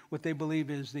on what they believe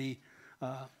is the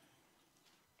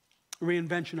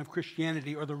reinvention of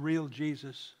Christianity or the real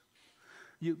Jesus.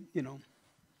 You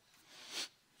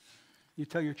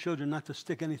tell your children not to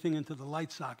stick anything into the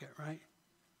light socket, right?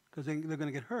 Because they're going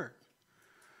to get hurt.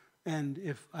 And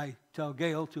if I tell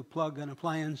Gail to plug an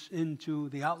appliance into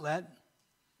the outlet,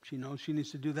 she knows she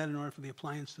needs to do that in order for the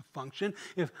appliance to function.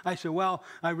 If I say, well,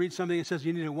 I read something that says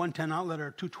you need a 110 outlet or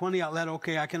a 220 outlet,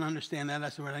 okay, I can understand that.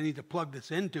 That's what I need to plug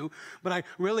this into. But I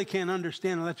really can't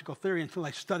understand electrical theory until I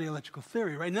study electrical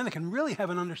theory, right? And then I can really have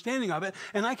an understanding of it,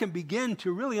 and I can begin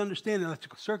to really understand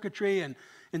electrical circuitry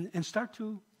and start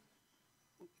to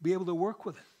be able to work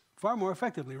with it far more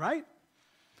effectively, right?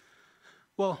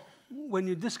 Well, when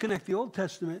you disconnect the Old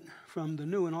Testament from the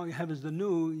New and all you have is the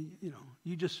New,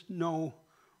 you just know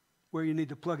where you need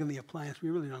to plug in the appliance.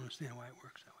 We really don't understand why it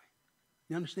works that way.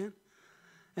 You understand?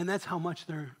 And that's how much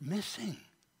they're missing.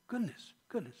 Goodness.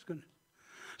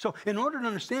 So in order to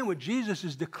understand what Jesus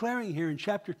is declaring here in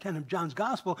chapter 10 of John's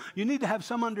Gospel, you need to have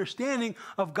some understanding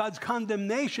of God's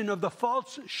condemnation of the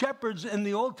false shepherds in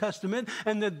the Old Testament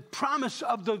and the promise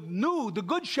of the new, the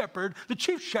good shepherd, the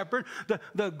chief shepherd,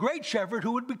 the great shepherd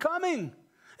who would be coming.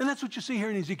 And that's what you see here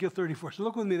in Ezekiel 34. So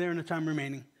look with me there in the time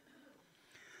remaining.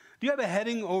 Do you have a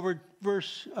heading over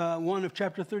verse 1 of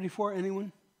chapter 34?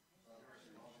 Anyone?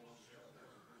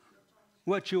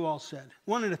 What you all said.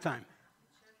 One at a time.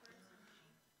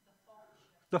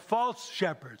 The false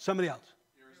shepherd. Somebody else.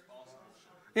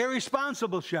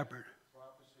 Irresponsible shepherd.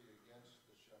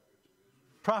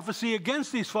 Prophecy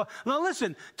against these false. Now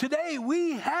listen, today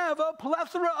we have a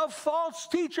plethora of false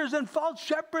teachers and false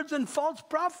shepherds and false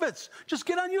prophets. Just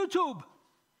get on YouTube.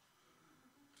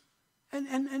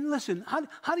 And listen,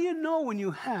 how do you know when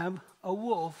you have a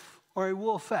wolf or a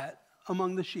wolfette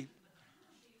among the sheep?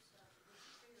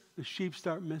 The sheep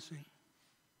start missing.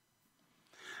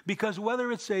 Because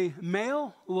whether it's a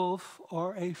male wolf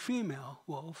or a female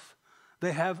wolf,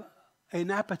 they have an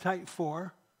appetite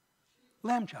for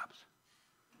lamb chops,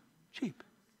 sheep.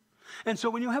 And so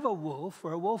when you have a wolf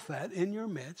or a wolfette in your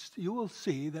midst, you will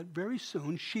see that very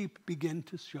soon sheep begin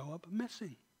to show up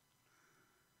missing.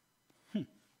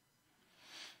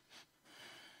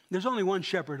 There's only one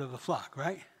shepherd of the flock,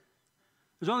 right?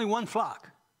 There's only one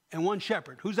flock and one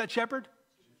shepherd. Who's that shepherd?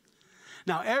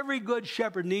 Now, every good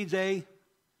shepherd needs a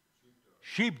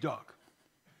sheepdog.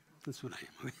 That's what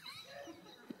I am.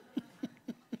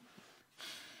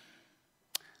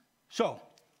 So,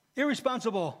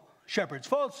 irresponsible shepherds,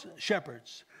 false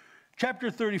shepherds. Chapter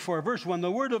 34, verse 1,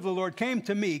 the word of the Lord came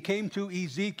to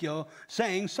Ezekiel,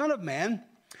 saying, Son of man,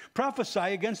 prophesy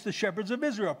against the shepherds of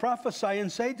Israel. Prophesy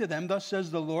and say to them, thus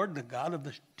says the Lord, the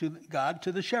God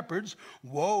to the shepherds,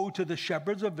 woe to the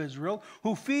shepherds of Israel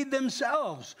who feed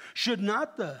themselves. Should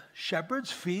not the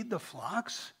shepherds feed the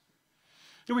flocks?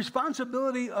 The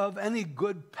responsibility of any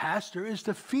good pastor is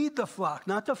to feed the flock,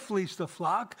 not to fleece the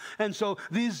flock. And so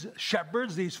these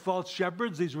shepherds, these false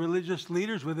shepherds, these religious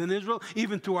leaders within Israel,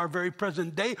 even to our very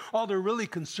present day, all they're really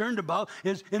concerned about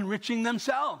is enriching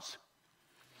themselves.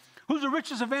 Who's the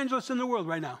richest evangelist in the world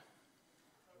right now?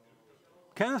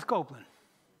 Kenneth Copeland.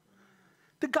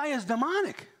 The guy is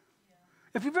demonic.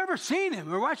 If you've ever seen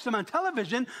him or watched him on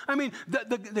television, I mean,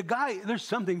 the guy, there's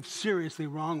something seriously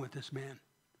wrong with this man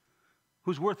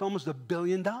who's worth almost $1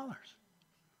 billion.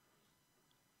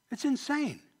 It's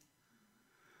insane.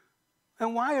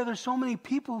 And why are there so many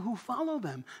people who follow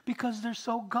them? Because they're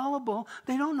so gullible.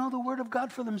 They don't know the word of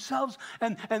God for themselves.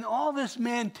 And all this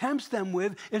man tempts them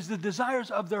with is the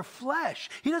desires of their flesh.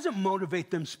 He doesn't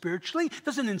motivate them spiritually,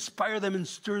 doesn't inspire them and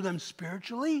stir them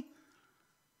spiritually.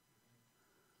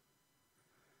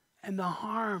 And the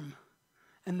harm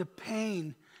and the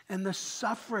pain and the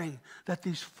suffering that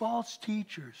these false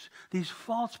teachers, these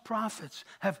false prophets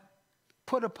have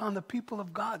put upon the people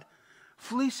of God,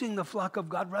 fleecing the flock of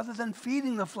God rather than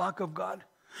feeding the flock of God.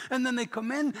 And then they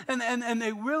come in and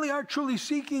they really are truly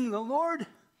seeking the Lord.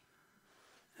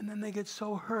 And then they get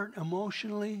so hurt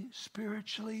emotionally,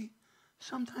 spiritually,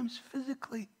 sometimes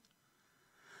physically.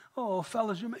 Oh,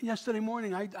 fellas, yesterday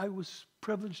morning I was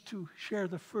privileged to share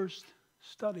the first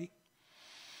study.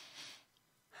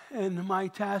 And my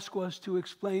task was to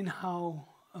explain how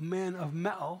a man of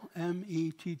mettle,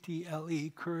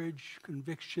 M-E-T-T-L-E, courage,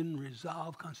 conviction,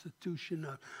 resolve, constitution,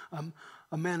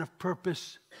 a man of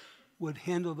purpose would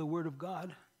handle the word of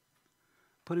God,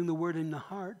 putting the word in the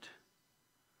heart.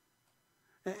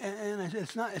 And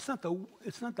it's not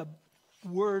the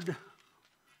word,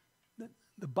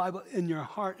 the Bible in your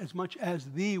heart as much as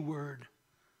the word,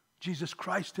 Jesus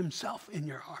Christ himself in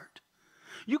your heart.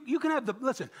 You can have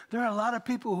listen, there are a lot of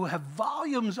people who have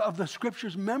volumes of the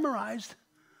scriptures memorized,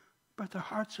 but their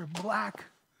hearts are black,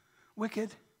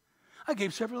 wicked. I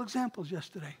gave several examples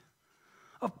yesterday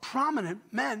of prominent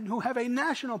men who have a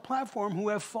national platform who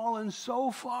have fallen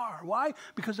so far. Why?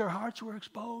 Because their hearts were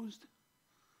exposed.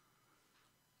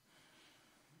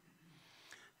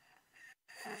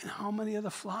 And how many of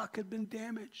the flock had been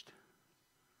damaged?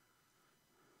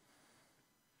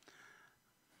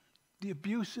 The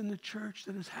abuse in the church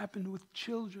that has happened with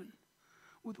children,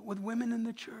 with women in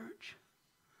the church.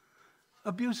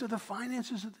 Abuse of the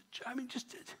finances of the church. I mean,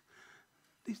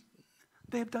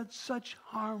 they have done such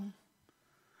harm.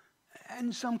 And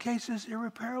in some cases,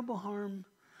 irreparable harm.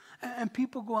 And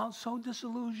people go out so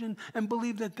disillusioned and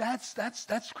believe that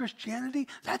that's Christianity,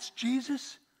 that's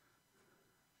Jesus.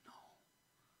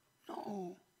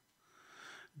 No.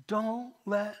 Don't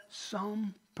let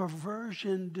some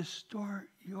perversion distort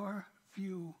your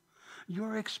view,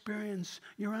 your experience,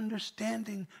 your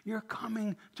understanding, your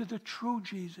coming to the true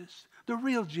Jesus, the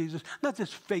real Jesus, not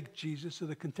this fake Jesus of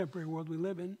the contemporary world we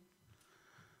live in.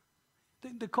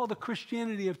 They call the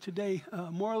Christianity of today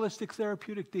moralistic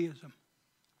therapeutic deism.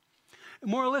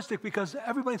 Moralistic because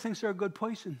everybody thinks they're a good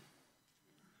person.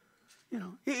 You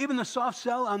know, even the soft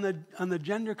sell on the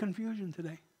gender confusion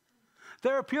today.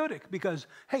 Therapeutic because,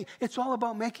 hey, it's all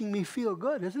about making me feel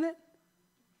good, isn't it?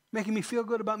 Making me feel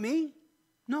good about me?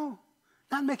 No,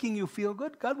 not making you feel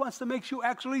good. God wants to make you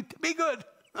actually be good.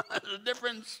 There's a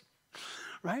difference,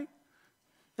 right?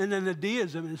 And then the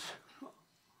deism is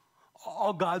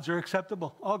all gods are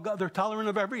acceptable. They're tolerant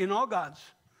of and all gods.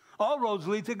 All roads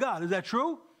lead to God. Is that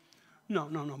true? No.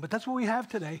 But that's what we have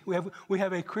today. We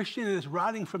have a Christian that is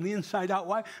rotting from the inside out.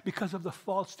 Why? Because of the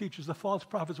false teachers, the false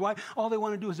prophets. Why? All they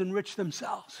want to do is enrich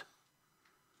themselves.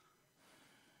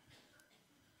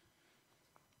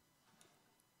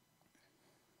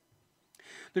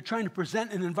 They're trying to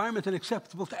present an environment that's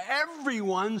acceptable to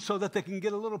everyone so that they can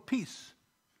get a little piece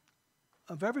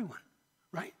of everyone,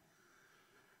 right?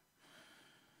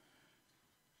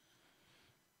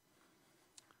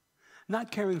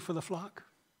 Not caring for the flock.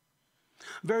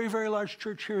 Very, very large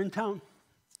church here in town.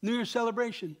 New Year's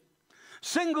celebration.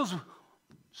 Singles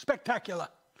spectacular.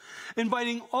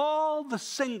 Inviting all the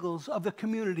singles of the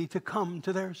community to come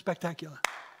to their spectacular.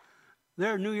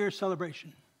 Their New Year's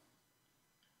celebration.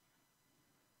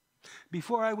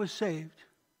 Before I was saved,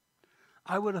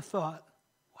 I would have thought,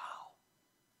 wow,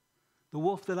 the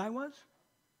wolf that I was,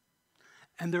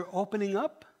 and they're opening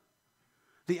up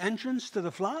the entrance to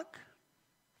the flock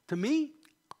to me.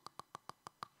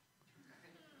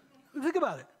 Think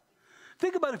about it.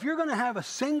 Think about if you're going to have a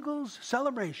singles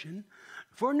celebration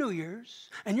for New Year's,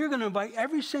 and you're going to invite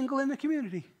every single in the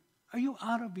community. Are you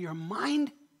out of your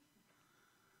mind?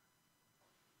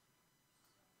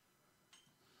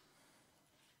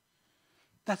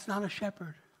 That's not a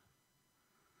shepherd.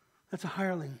 That's a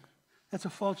hireling. That's a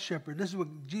false shepherd. This is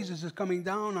what Jesus is coming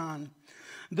down on.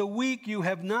 The weak you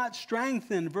have not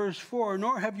strengthened, verse 4,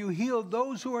 nor have you healed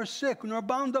those who are sick, nor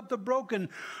bound up the broken,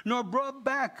 nor brought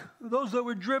back those that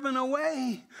were driven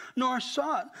away, nor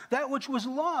sought that which was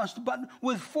lost, but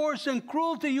with force and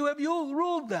cruelty you have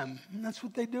ruled them. And that's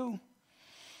what they do.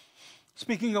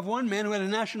 Speaking of one man who had a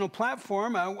national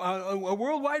platform, a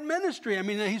worldwide ministry. I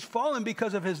mean, he's fallen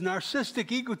because of his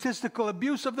narcissistic, egotistical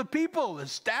abuse of the people,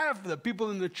 his staff, the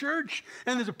people in the church,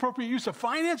 and his appropriate use of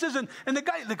finances. And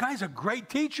the guy's a great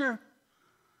teacher.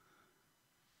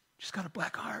 Just got a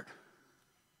black heart.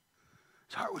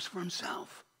 His heart was for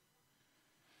himself.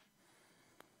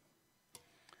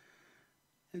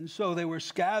 And so they were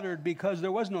scattered because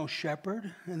there was no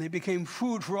shepherd, and they became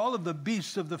food for all of the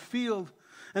beasts of the field.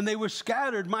 And they were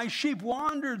scattered. My sheep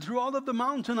wandered through all of the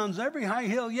mountain on every high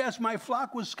hill. Yes, my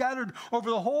flock was scattered over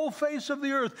the whole face of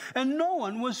the earth, and no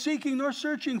one was seeking nor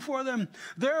searching for them.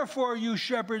 Therefore, you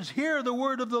shepherds, hear the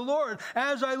word of the Lord.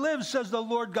 As I live, says the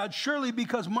Lord God, surely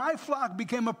because my flock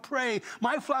became a prey,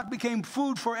 my flock became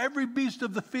food for every beast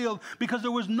of the field, because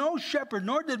there was no shepherd,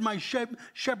 nor did my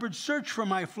shepherds search for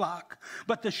my flock.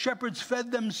 But the shepherds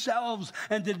fed themselves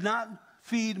and did not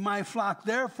feed my flock.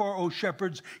 Therefore, O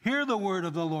shepherds, hear the word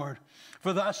of the Lord.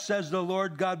 For thus says the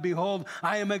Lord God, behold,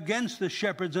 I am against the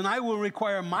shepherds, and I will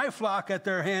require my flock at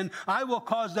their hand. I will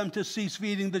cause them to cease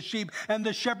feeding the sheep, and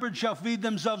the shepherds shall feed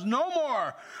themselves no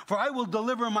more. For I will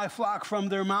deliver my flock from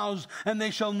their mouths, and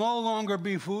they shall no longer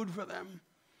be food for them.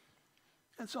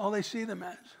 That's all they see them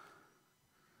as.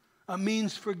 A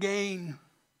means for gain,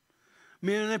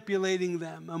 manipulating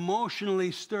them,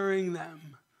 emotionally stirring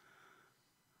them.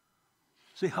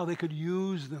 See how they could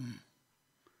use them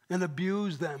and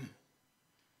abuse them.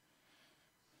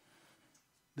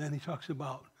 Then he talks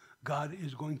about God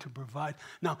is going to provide.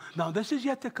 Now this is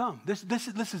yet to come. This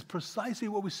is precisely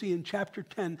what we see in chapter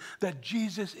 10, that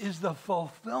Jesus is the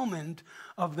fulfillment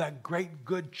of that great,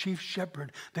 good chief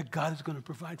shepherd that God is going to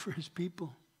provide for his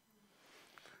people.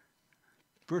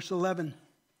 Verse 11,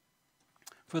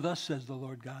 for thus says the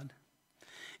Lord God,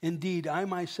 indeed, I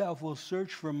myself will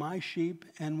search for my sheep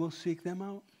and will seek them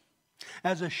out.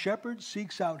 As a shepherd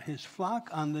seeks out his flock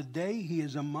on the day he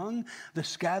is among the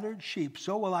scattered sheep,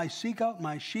 so will I seek out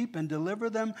my sheep and deliver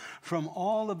them from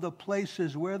all of the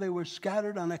places where they were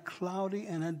scattered on a cloudy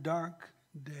and a dark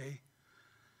day.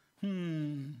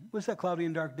 What's that cloudy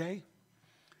and dark day?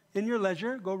 In your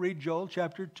leisure, go read Joel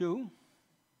chapter 2.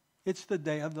 It's the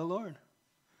day of the Lord.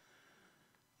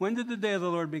 When did the day of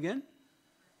the Lord begin?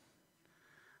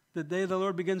 The day of the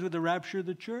Lord begins with the rapture of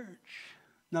the church.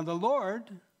 Now the Lord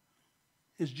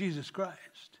is Jesus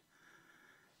Christ.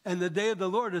 And the day of the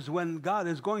Lord is when God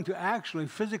is going to actually,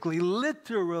 physically,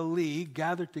 literally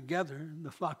gather together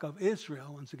the flock of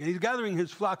Israel once again. He's gathering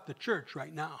his flock, the church,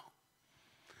 right now.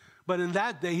 But in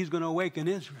that day, he's going to awaken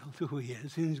Israel to who he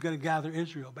is. And he's going to gather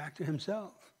Israel back to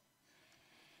himself.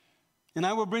 And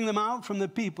I will bring them out from the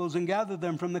peoples and gather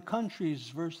them from the countries,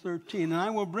 verse 13. And I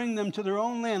will bring them to their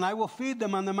own land. I will feed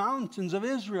them on the mountains of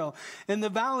Israel, in the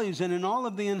valleys and in all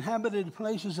of the inhabited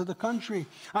places of the country.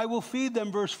 I will feed them,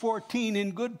 verse 14,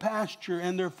 in good pasture,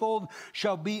 and their fold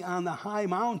shall be on the high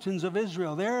mountains of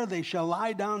Israel. There they shall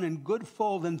lie down in good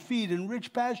fold and feed in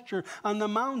rich pasture on the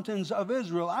mountains of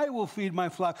Israel. I will feed my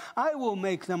flock. I will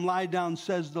make them lie down,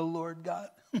 says the Lord God.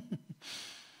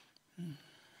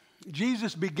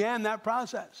 Jesus began that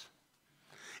process.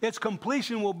 Its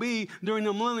completion will be during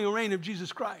the millennial reign of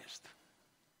Jesus Christ.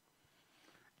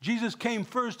 Jesus came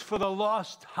first for the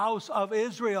lost house of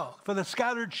Israel, for the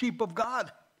scattered sheep of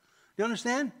God. You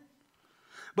understand?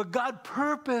 But God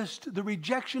purposed the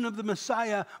rejection of the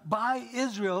Messiah by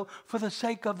Israel for the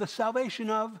sake of the salvation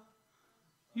of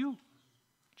you,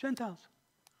 Gentiles.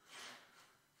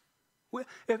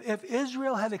 If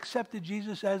Israel had accepted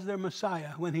Jesus as their Messiah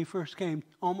when he first came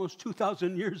almost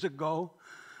 2,000 years ago,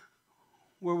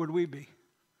 where would we be?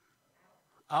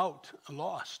 Out,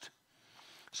 lost.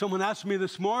 Someone asked me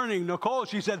this morning, Nicole,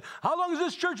 she said, how long has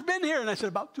this church been here? And I said,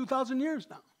 about 2,000 years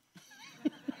now.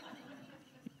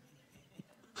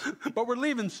 But we're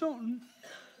leaving soon.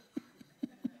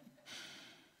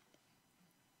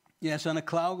 Yes, on a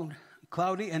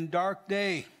cloudy and dark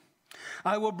day,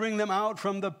 I will bring them out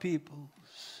from the peoples.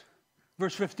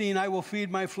 Verse 15, I will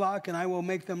feed my flock and I will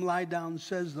make them lie down,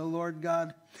 says the Lord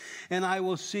God. And I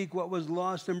will seek what was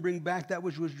lost and bring back that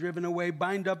which was driven away,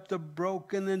 bind up the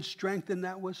broken and strengthen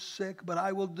that was sick. But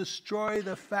I will destroy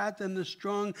the fat and the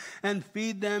strong and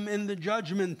feed them in the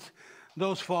judgment,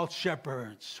 those false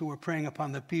shepherds who were preying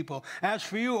upon the people. As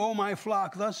for you, O my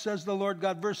flock, thus says the Lord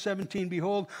God. Verse 17,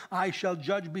 behold, I shall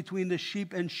judge between the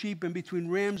sheep and between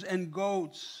rams and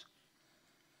goats.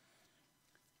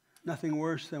 Nothing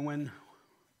worse than when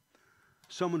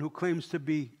someone who claims to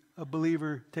be a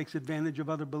believer takes advantage of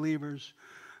other believers.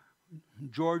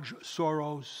 George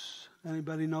Soros.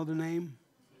 Anybody know the name?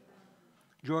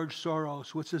 George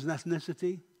Soros. What's his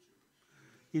ethnicity?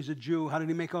 He's a Jew. How did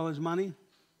he make all his money?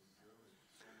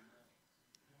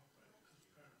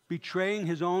 Betraying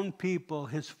his own people.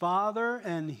 His father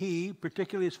and he,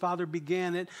 particularly his father,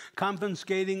 began it,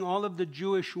 confiscating all of the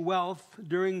Jewish wealth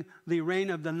during the reign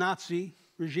of the Nazi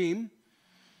regime.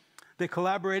 They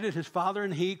collaborated, his father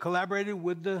and he collaborated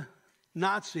with the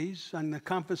Nazis on the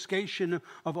confiscation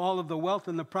of all of the wealth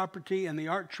and the property and the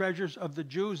art treasures of the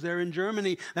Jews there in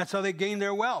Germany. That's how they gained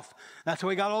their wealth. That's how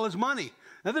he got all his money.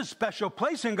 Now, there's a special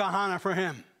place in Gehenna for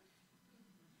him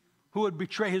who would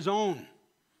betray his own.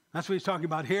 That's what he's talking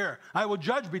about here. I will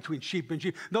judge between sheep and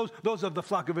sheep. Those of the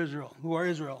flock of Israel, who are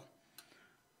Israel.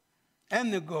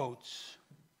 And the goats.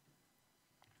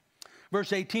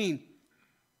 Verse 18.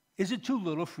 Is it too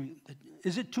little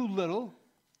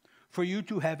for you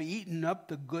to have eaten up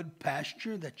the good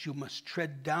pasture, that you must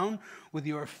tread down with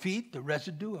your feet the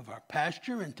residue of our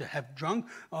pasture, and to have drunk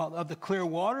of the clear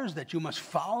waters, that you must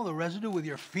foul the residue with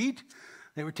your feet?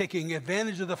 They were taking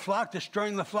advantage of the flock,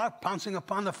 destroying the flock, pouncing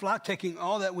upon the flock, taking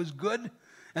all that was good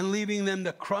and leaving them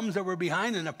the crumbs that were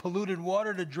behind and the polluted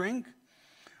water to drink.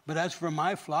 But as for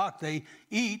my flock, they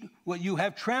eat what you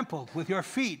have trampled with your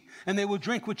feet, and they will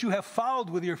drink what you have fouled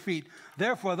with your feet.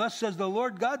 Therefore, thus says the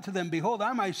Lord God to them, behold,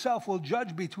 I myself will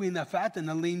judge between the fat and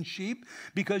the lean sheep,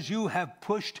 because you have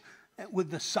pushed with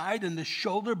the side and the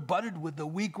shoulder, butted with the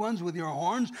weak ones with your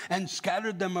horns, and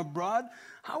scattered them abroad.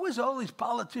 How is all these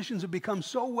politicians have become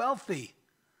so wealthy?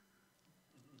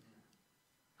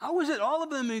 How is it all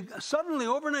of them suddenly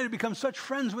overnight have become such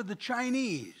friends with the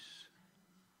Chinese?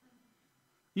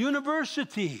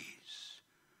 Universities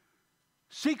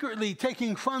secretly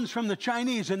taking funds from the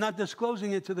Chinese and not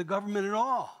disclosing it to the government at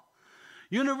all.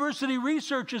 University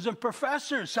researchers and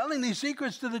professors selling these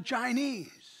secrets to the Chinese.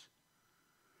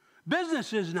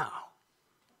 Businesses now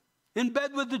in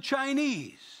bed with the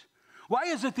Chinese. Why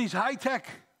is it these high-tech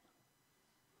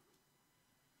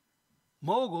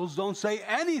moguls don't say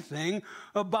anything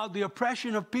about the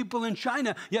oppression of people in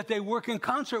China, yet they work in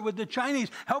concert with the Chinese,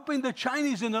 helping the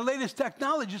Chinese in the latest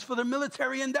technologies for their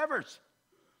military endeavors?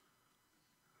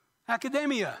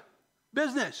 Academia,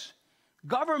 business,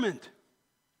 government.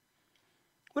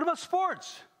 What about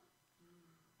sports?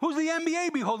 Who's the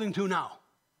NBA beholding to now?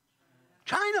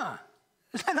 China.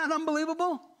 Is that not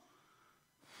unbelievable?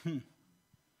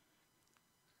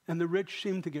 And the rich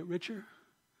seem to get richer,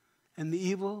 and the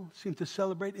evil seem to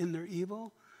celebrate in their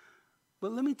evil.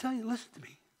 But let me tell you, listen to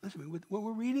me. With what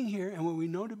we're reading here and what we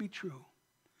know to be true,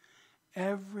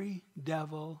 every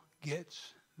devil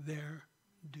gets their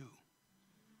due.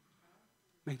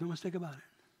 Make no mistake about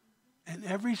it. And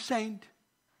every saint,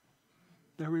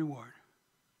 their reward.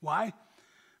 Why?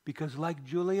 Because like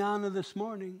Juliana this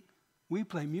morning, we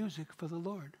play music for the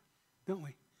Lord, don't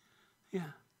we?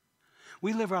 Yeah.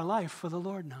 We live our life for the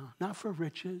Lord now, not for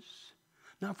riches,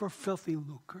 not for filthy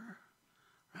lucre,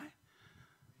 right?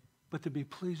 But to be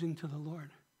pleasing to the Lord.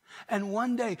 And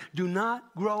one day, do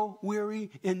not grow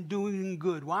weary in doing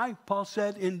good. Why? Paul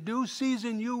said, in due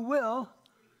season you will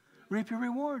reap your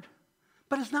reward.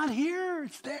 But it's not here,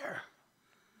 it's there.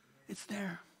 It's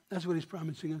there. That's what he's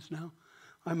promising us now.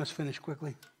 I must finish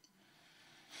quickly.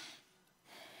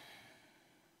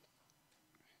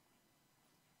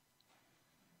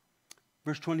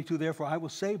 Verse 22, therefore I will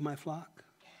save my flock,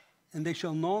 and they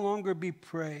shall no longer be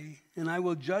prey, and I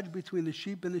will judge between the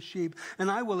sheep and the sheep,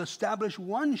 and I will establish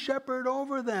one shepherd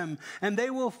over them, and they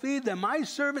will feed them. My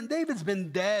servant David's been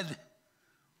dead.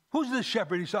 Who's this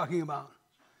shepherd he's talking about?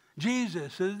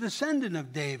 Jesus, a descendant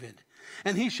of David.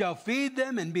 And he shall feed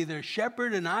them and be their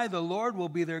shepherd, and I, the Lord, will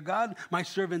be their God. My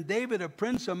servant David, a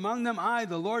prince among them, I,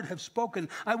 the Lord, have spoken.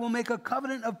 I will make a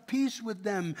covenant of peace with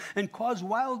them and cause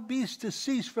wild beasts to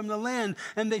cease from the land,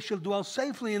 and they shall dwell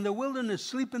safely in the wilderness,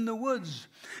 sleep in the woods.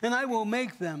 And I will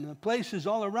make them, the places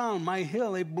all around my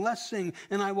hill, a blessing,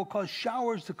 and I will cause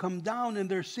showers to come down in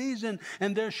their season,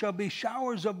 and there shall be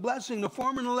showers of blessing, the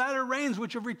former and the latter rains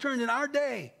which have returned in our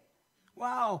day.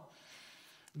 Wow.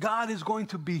 God is going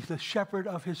to be the shepherd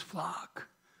of his flock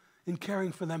in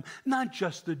caring for them. Not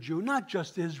just the Jew, not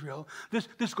just Israel.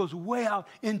 This goes way out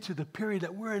into the period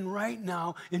that we're in right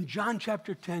now in John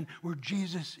chapter 10, where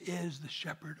Jesus is the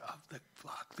shepherd of the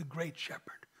flock, the great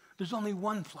shepherd. There's only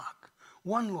one flock,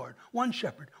 one Lord, one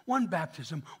shepherd, one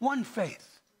baptism, one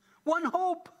faith, one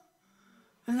hope.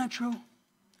 Isn't that true?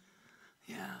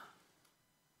 Yeah.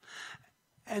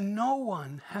 And no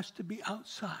one has to be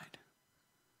outside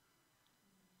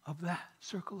of that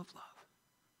circle of love.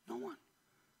 No one.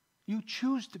 You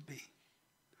choose to be.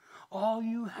 All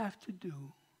you have to do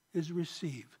is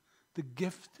receive the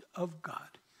gift of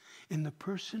God in the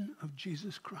person of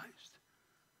Jesus Christ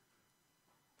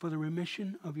for the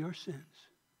remission of your sins,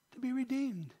 to be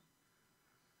redeemed.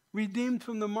 Redeemed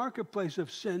from the marketplace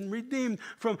of sin, redeemed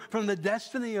from the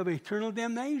destiny of eternal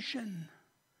damnation,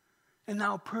 and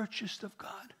now purchased of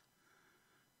God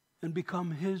and become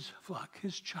his flock,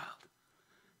 his child.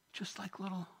 Just like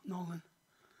little Nolan,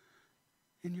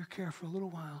 in your care for a little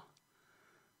while.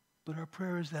 But our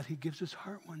prayer is that he gives his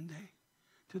heart one day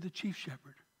to the chief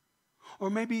shepherd. Or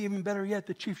maybe even better yet,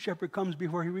 the chief shepherd comes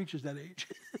before he reaches that age.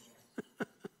 I'll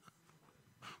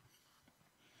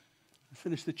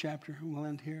finish the chapter and we'll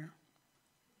end here.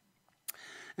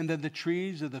 And that the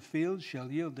trees of the field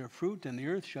shall yield their fruit, and the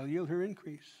earth shall yield her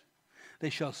increase. They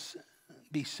shall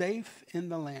be safe in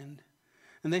the land.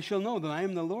 And they shall know that I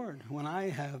am the Lord, when I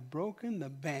have broken the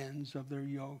bands of their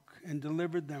yoke and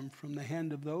delivered them from the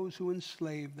hand of those who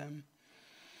enslave them.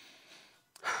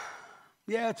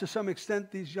 Yeah, to some extent,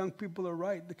 these young people are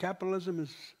right. The capitalism has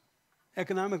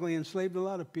economically enslaved a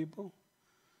lot of people.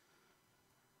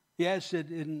 Yes,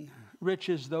 it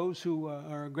enriches those who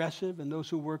are aggressive and those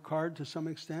who work hard to some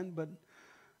extent, but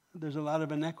there's a lot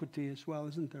of inequity as well,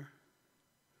 isn't there?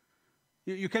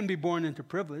 You can be born into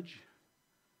privilege.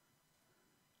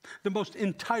 The most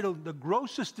entitled, the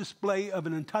grossest display of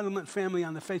an entitlement family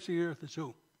on the face of the earth is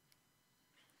who?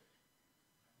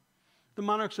 The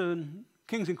monarchs and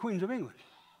kings and queens of England.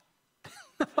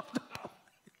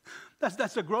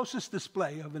 That's the grossest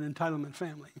display of an entitlement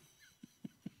family.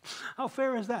 How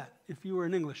fair is that if you were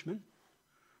an Englishman,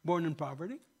 born in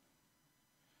poverty,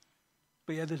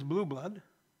 but you had this blue blood,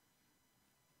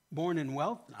 born in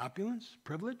wealth, opulence,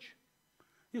 privilege,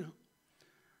 you know.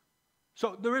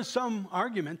 So there is some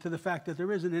argument to the fact that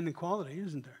there is an inequality,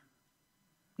 isn't there?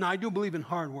 Now, I do believe in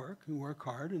hard work. You work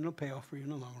hard, and it'll pay off for you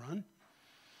in the long run.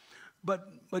 But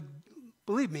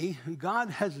believe me,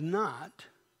 God has not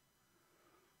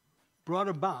brought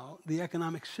about the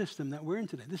economic system that we're in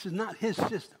today. This is not his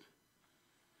system.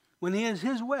 When he has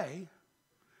his way,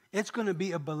 it's going to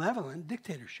be a benevolent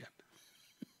dictatorship.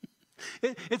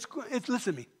 Listen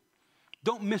to me.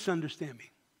 Don't misunderstand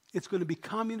me. It's going to be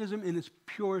communism in its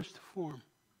purest form.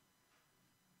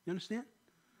 You understand?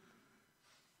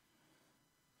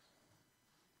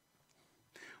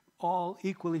 All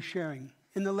equally sharing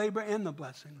in the labor and the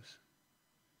blessings.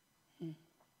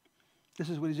 This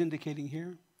is what he's indicating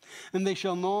here. And they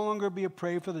shall no longer be a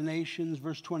prey for the nations,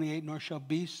 verse 28, nor shall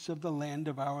beasts of the land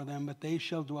devour them, but they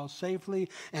shall dwell safely,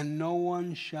 and no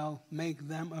one shall make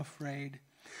them afraid.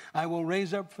 I will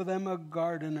raise up for them a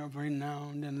garden of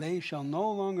renown, and they shall no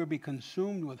longer be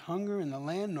consumed with hunger in the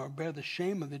land, nor bear the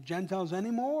shame of the Gentiles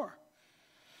anymore.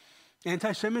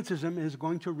 Anti-Semitism is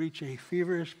going to reach a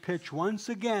feverish pitch once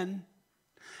again,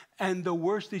 and the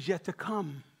worst is yet to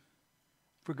come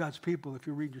for God's people if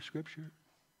you read your scripture.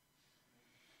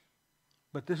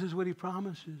 But this is what he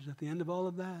promises at the end of all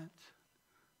of that,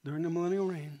 during the millennial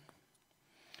reign.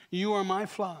 You are my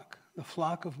flock, the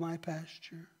flock of my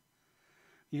pasture.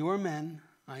 You are men,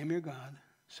 I am your God,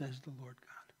 says the Lord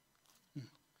God.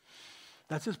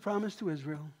 That's his promise to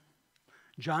Israel.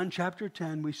 John chapter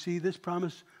 10, we see this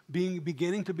promise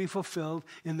beginning to be fulfilled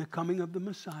in the coming of the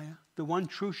Messiah, the one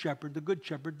true shepherd, the good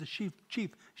shepherd, the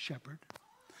chief shepherd.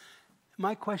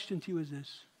 My question to you is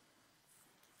this.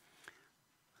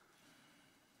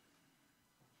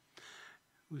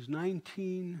 It was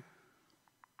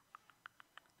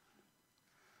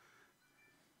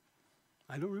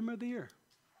I don't remember the year.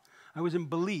 I was in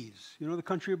Belize. You know the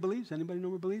country of Belize? Anybody know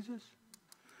where Belize is?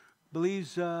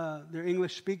 Belize, they're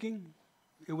English speaking.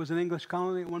 It was an English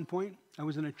colony at one point. I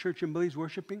was in a church in Belize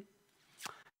worshiping.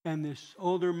 And this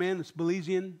older man, this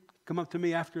Belizean, come up to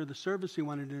me after the service. He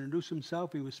wanted to introduce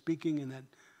himself. He was speaking in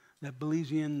that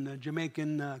Belizean,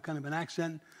 Jamaican kind of an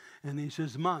accent. And he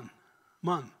says, Man,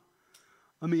 let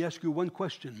me ask you one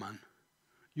question, man.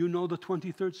 You know the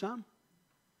 23rd Psalm?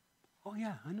 Oh,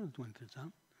 yeah, I know the 23rd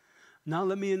Psalm. Now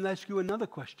let me ask you another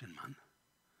question, man.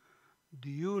 Do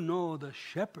you know the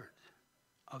shepherd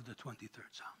of the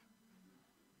 23rd Psalm?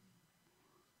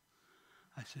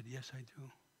 I said, yes, I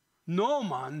do. No,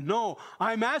 man, no.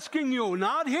 I'm asking you,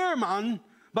 not here, man,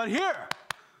 but here.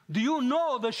 Do you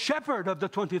know the shepherd of the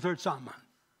 23rd Psalm, man?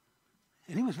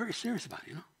 And he was very serious about it,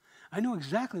 you know. I know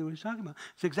exactly what he's talking about.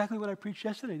 It's exactly what I preached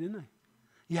yesterday, didn't I?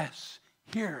 Yes,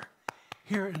 here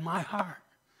in my heart,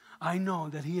 I know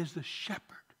that he is the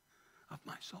shepherd of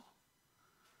my soul.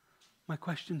 My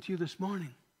question to you this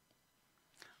morning,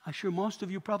 I'm sure most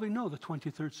of you probably know the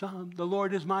 23rd Psalm. The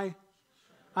Lord is my,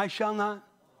 I shall not.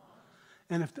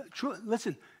 And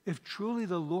if truly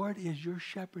the Lord is your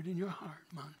shepherd in your heart,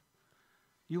 man,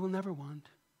 you will never want.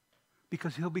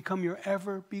 Because he'll become your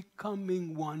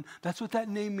ever-becoming one. That's what that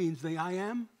name means, the I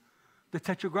am, the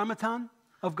tetragrammaton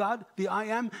of God. The I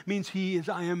am means he is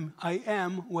I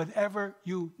am whatever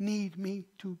you need me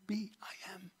to be,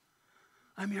 I am.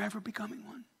 I'm your ever-becoming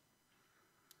one.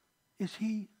 Is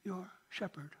he your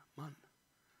shepherd, man?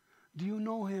 Do you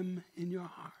know him in your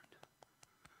heart?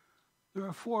 There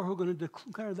are 4 who are going to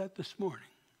declare that this morning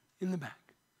in the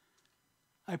back.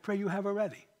 I pray you have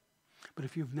already. But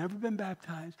if you've never been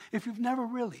baptized, if you've never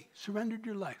really surrendered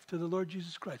your life to the Lord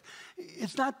Jesus Christ,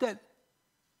 it's not that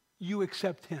you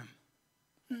accept him.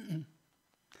 Mm-mm.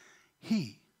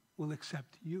 He will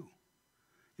accept you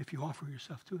if you offer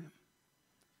yourself to him.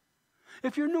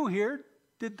 If you're new here,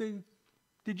 did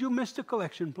you miss the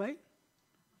collection plate?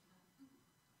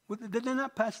 Did they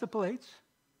not pass the plates?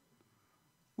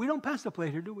 We don't pass the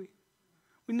plate here, do we?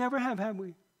 We never have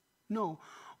we? No.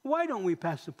 Why don't we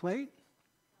pass the plate?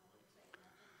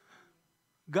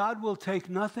 God will take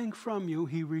nothing from you.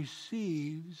 He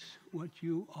receives what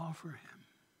you offer him.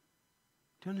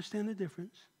 Do you understand the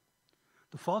difference?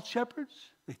 The false shepherds,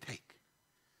 they take,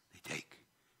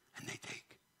 and they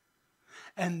take.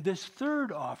 And this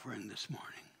third offering this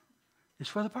morning is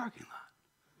for the parking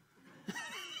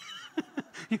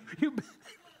lot.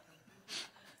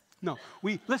 No,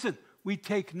 we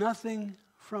take nothing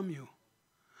from you.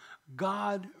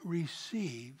 God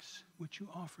receives what you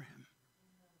offer him.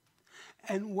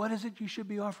 And what is it you should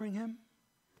be offering him?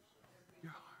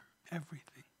 Your heart.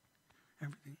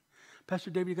 Everything. Pastor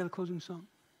David, you got a closing song?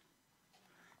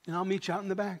 And I'll meet you out in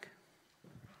the back.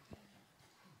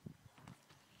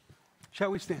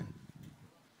 Shall we stand?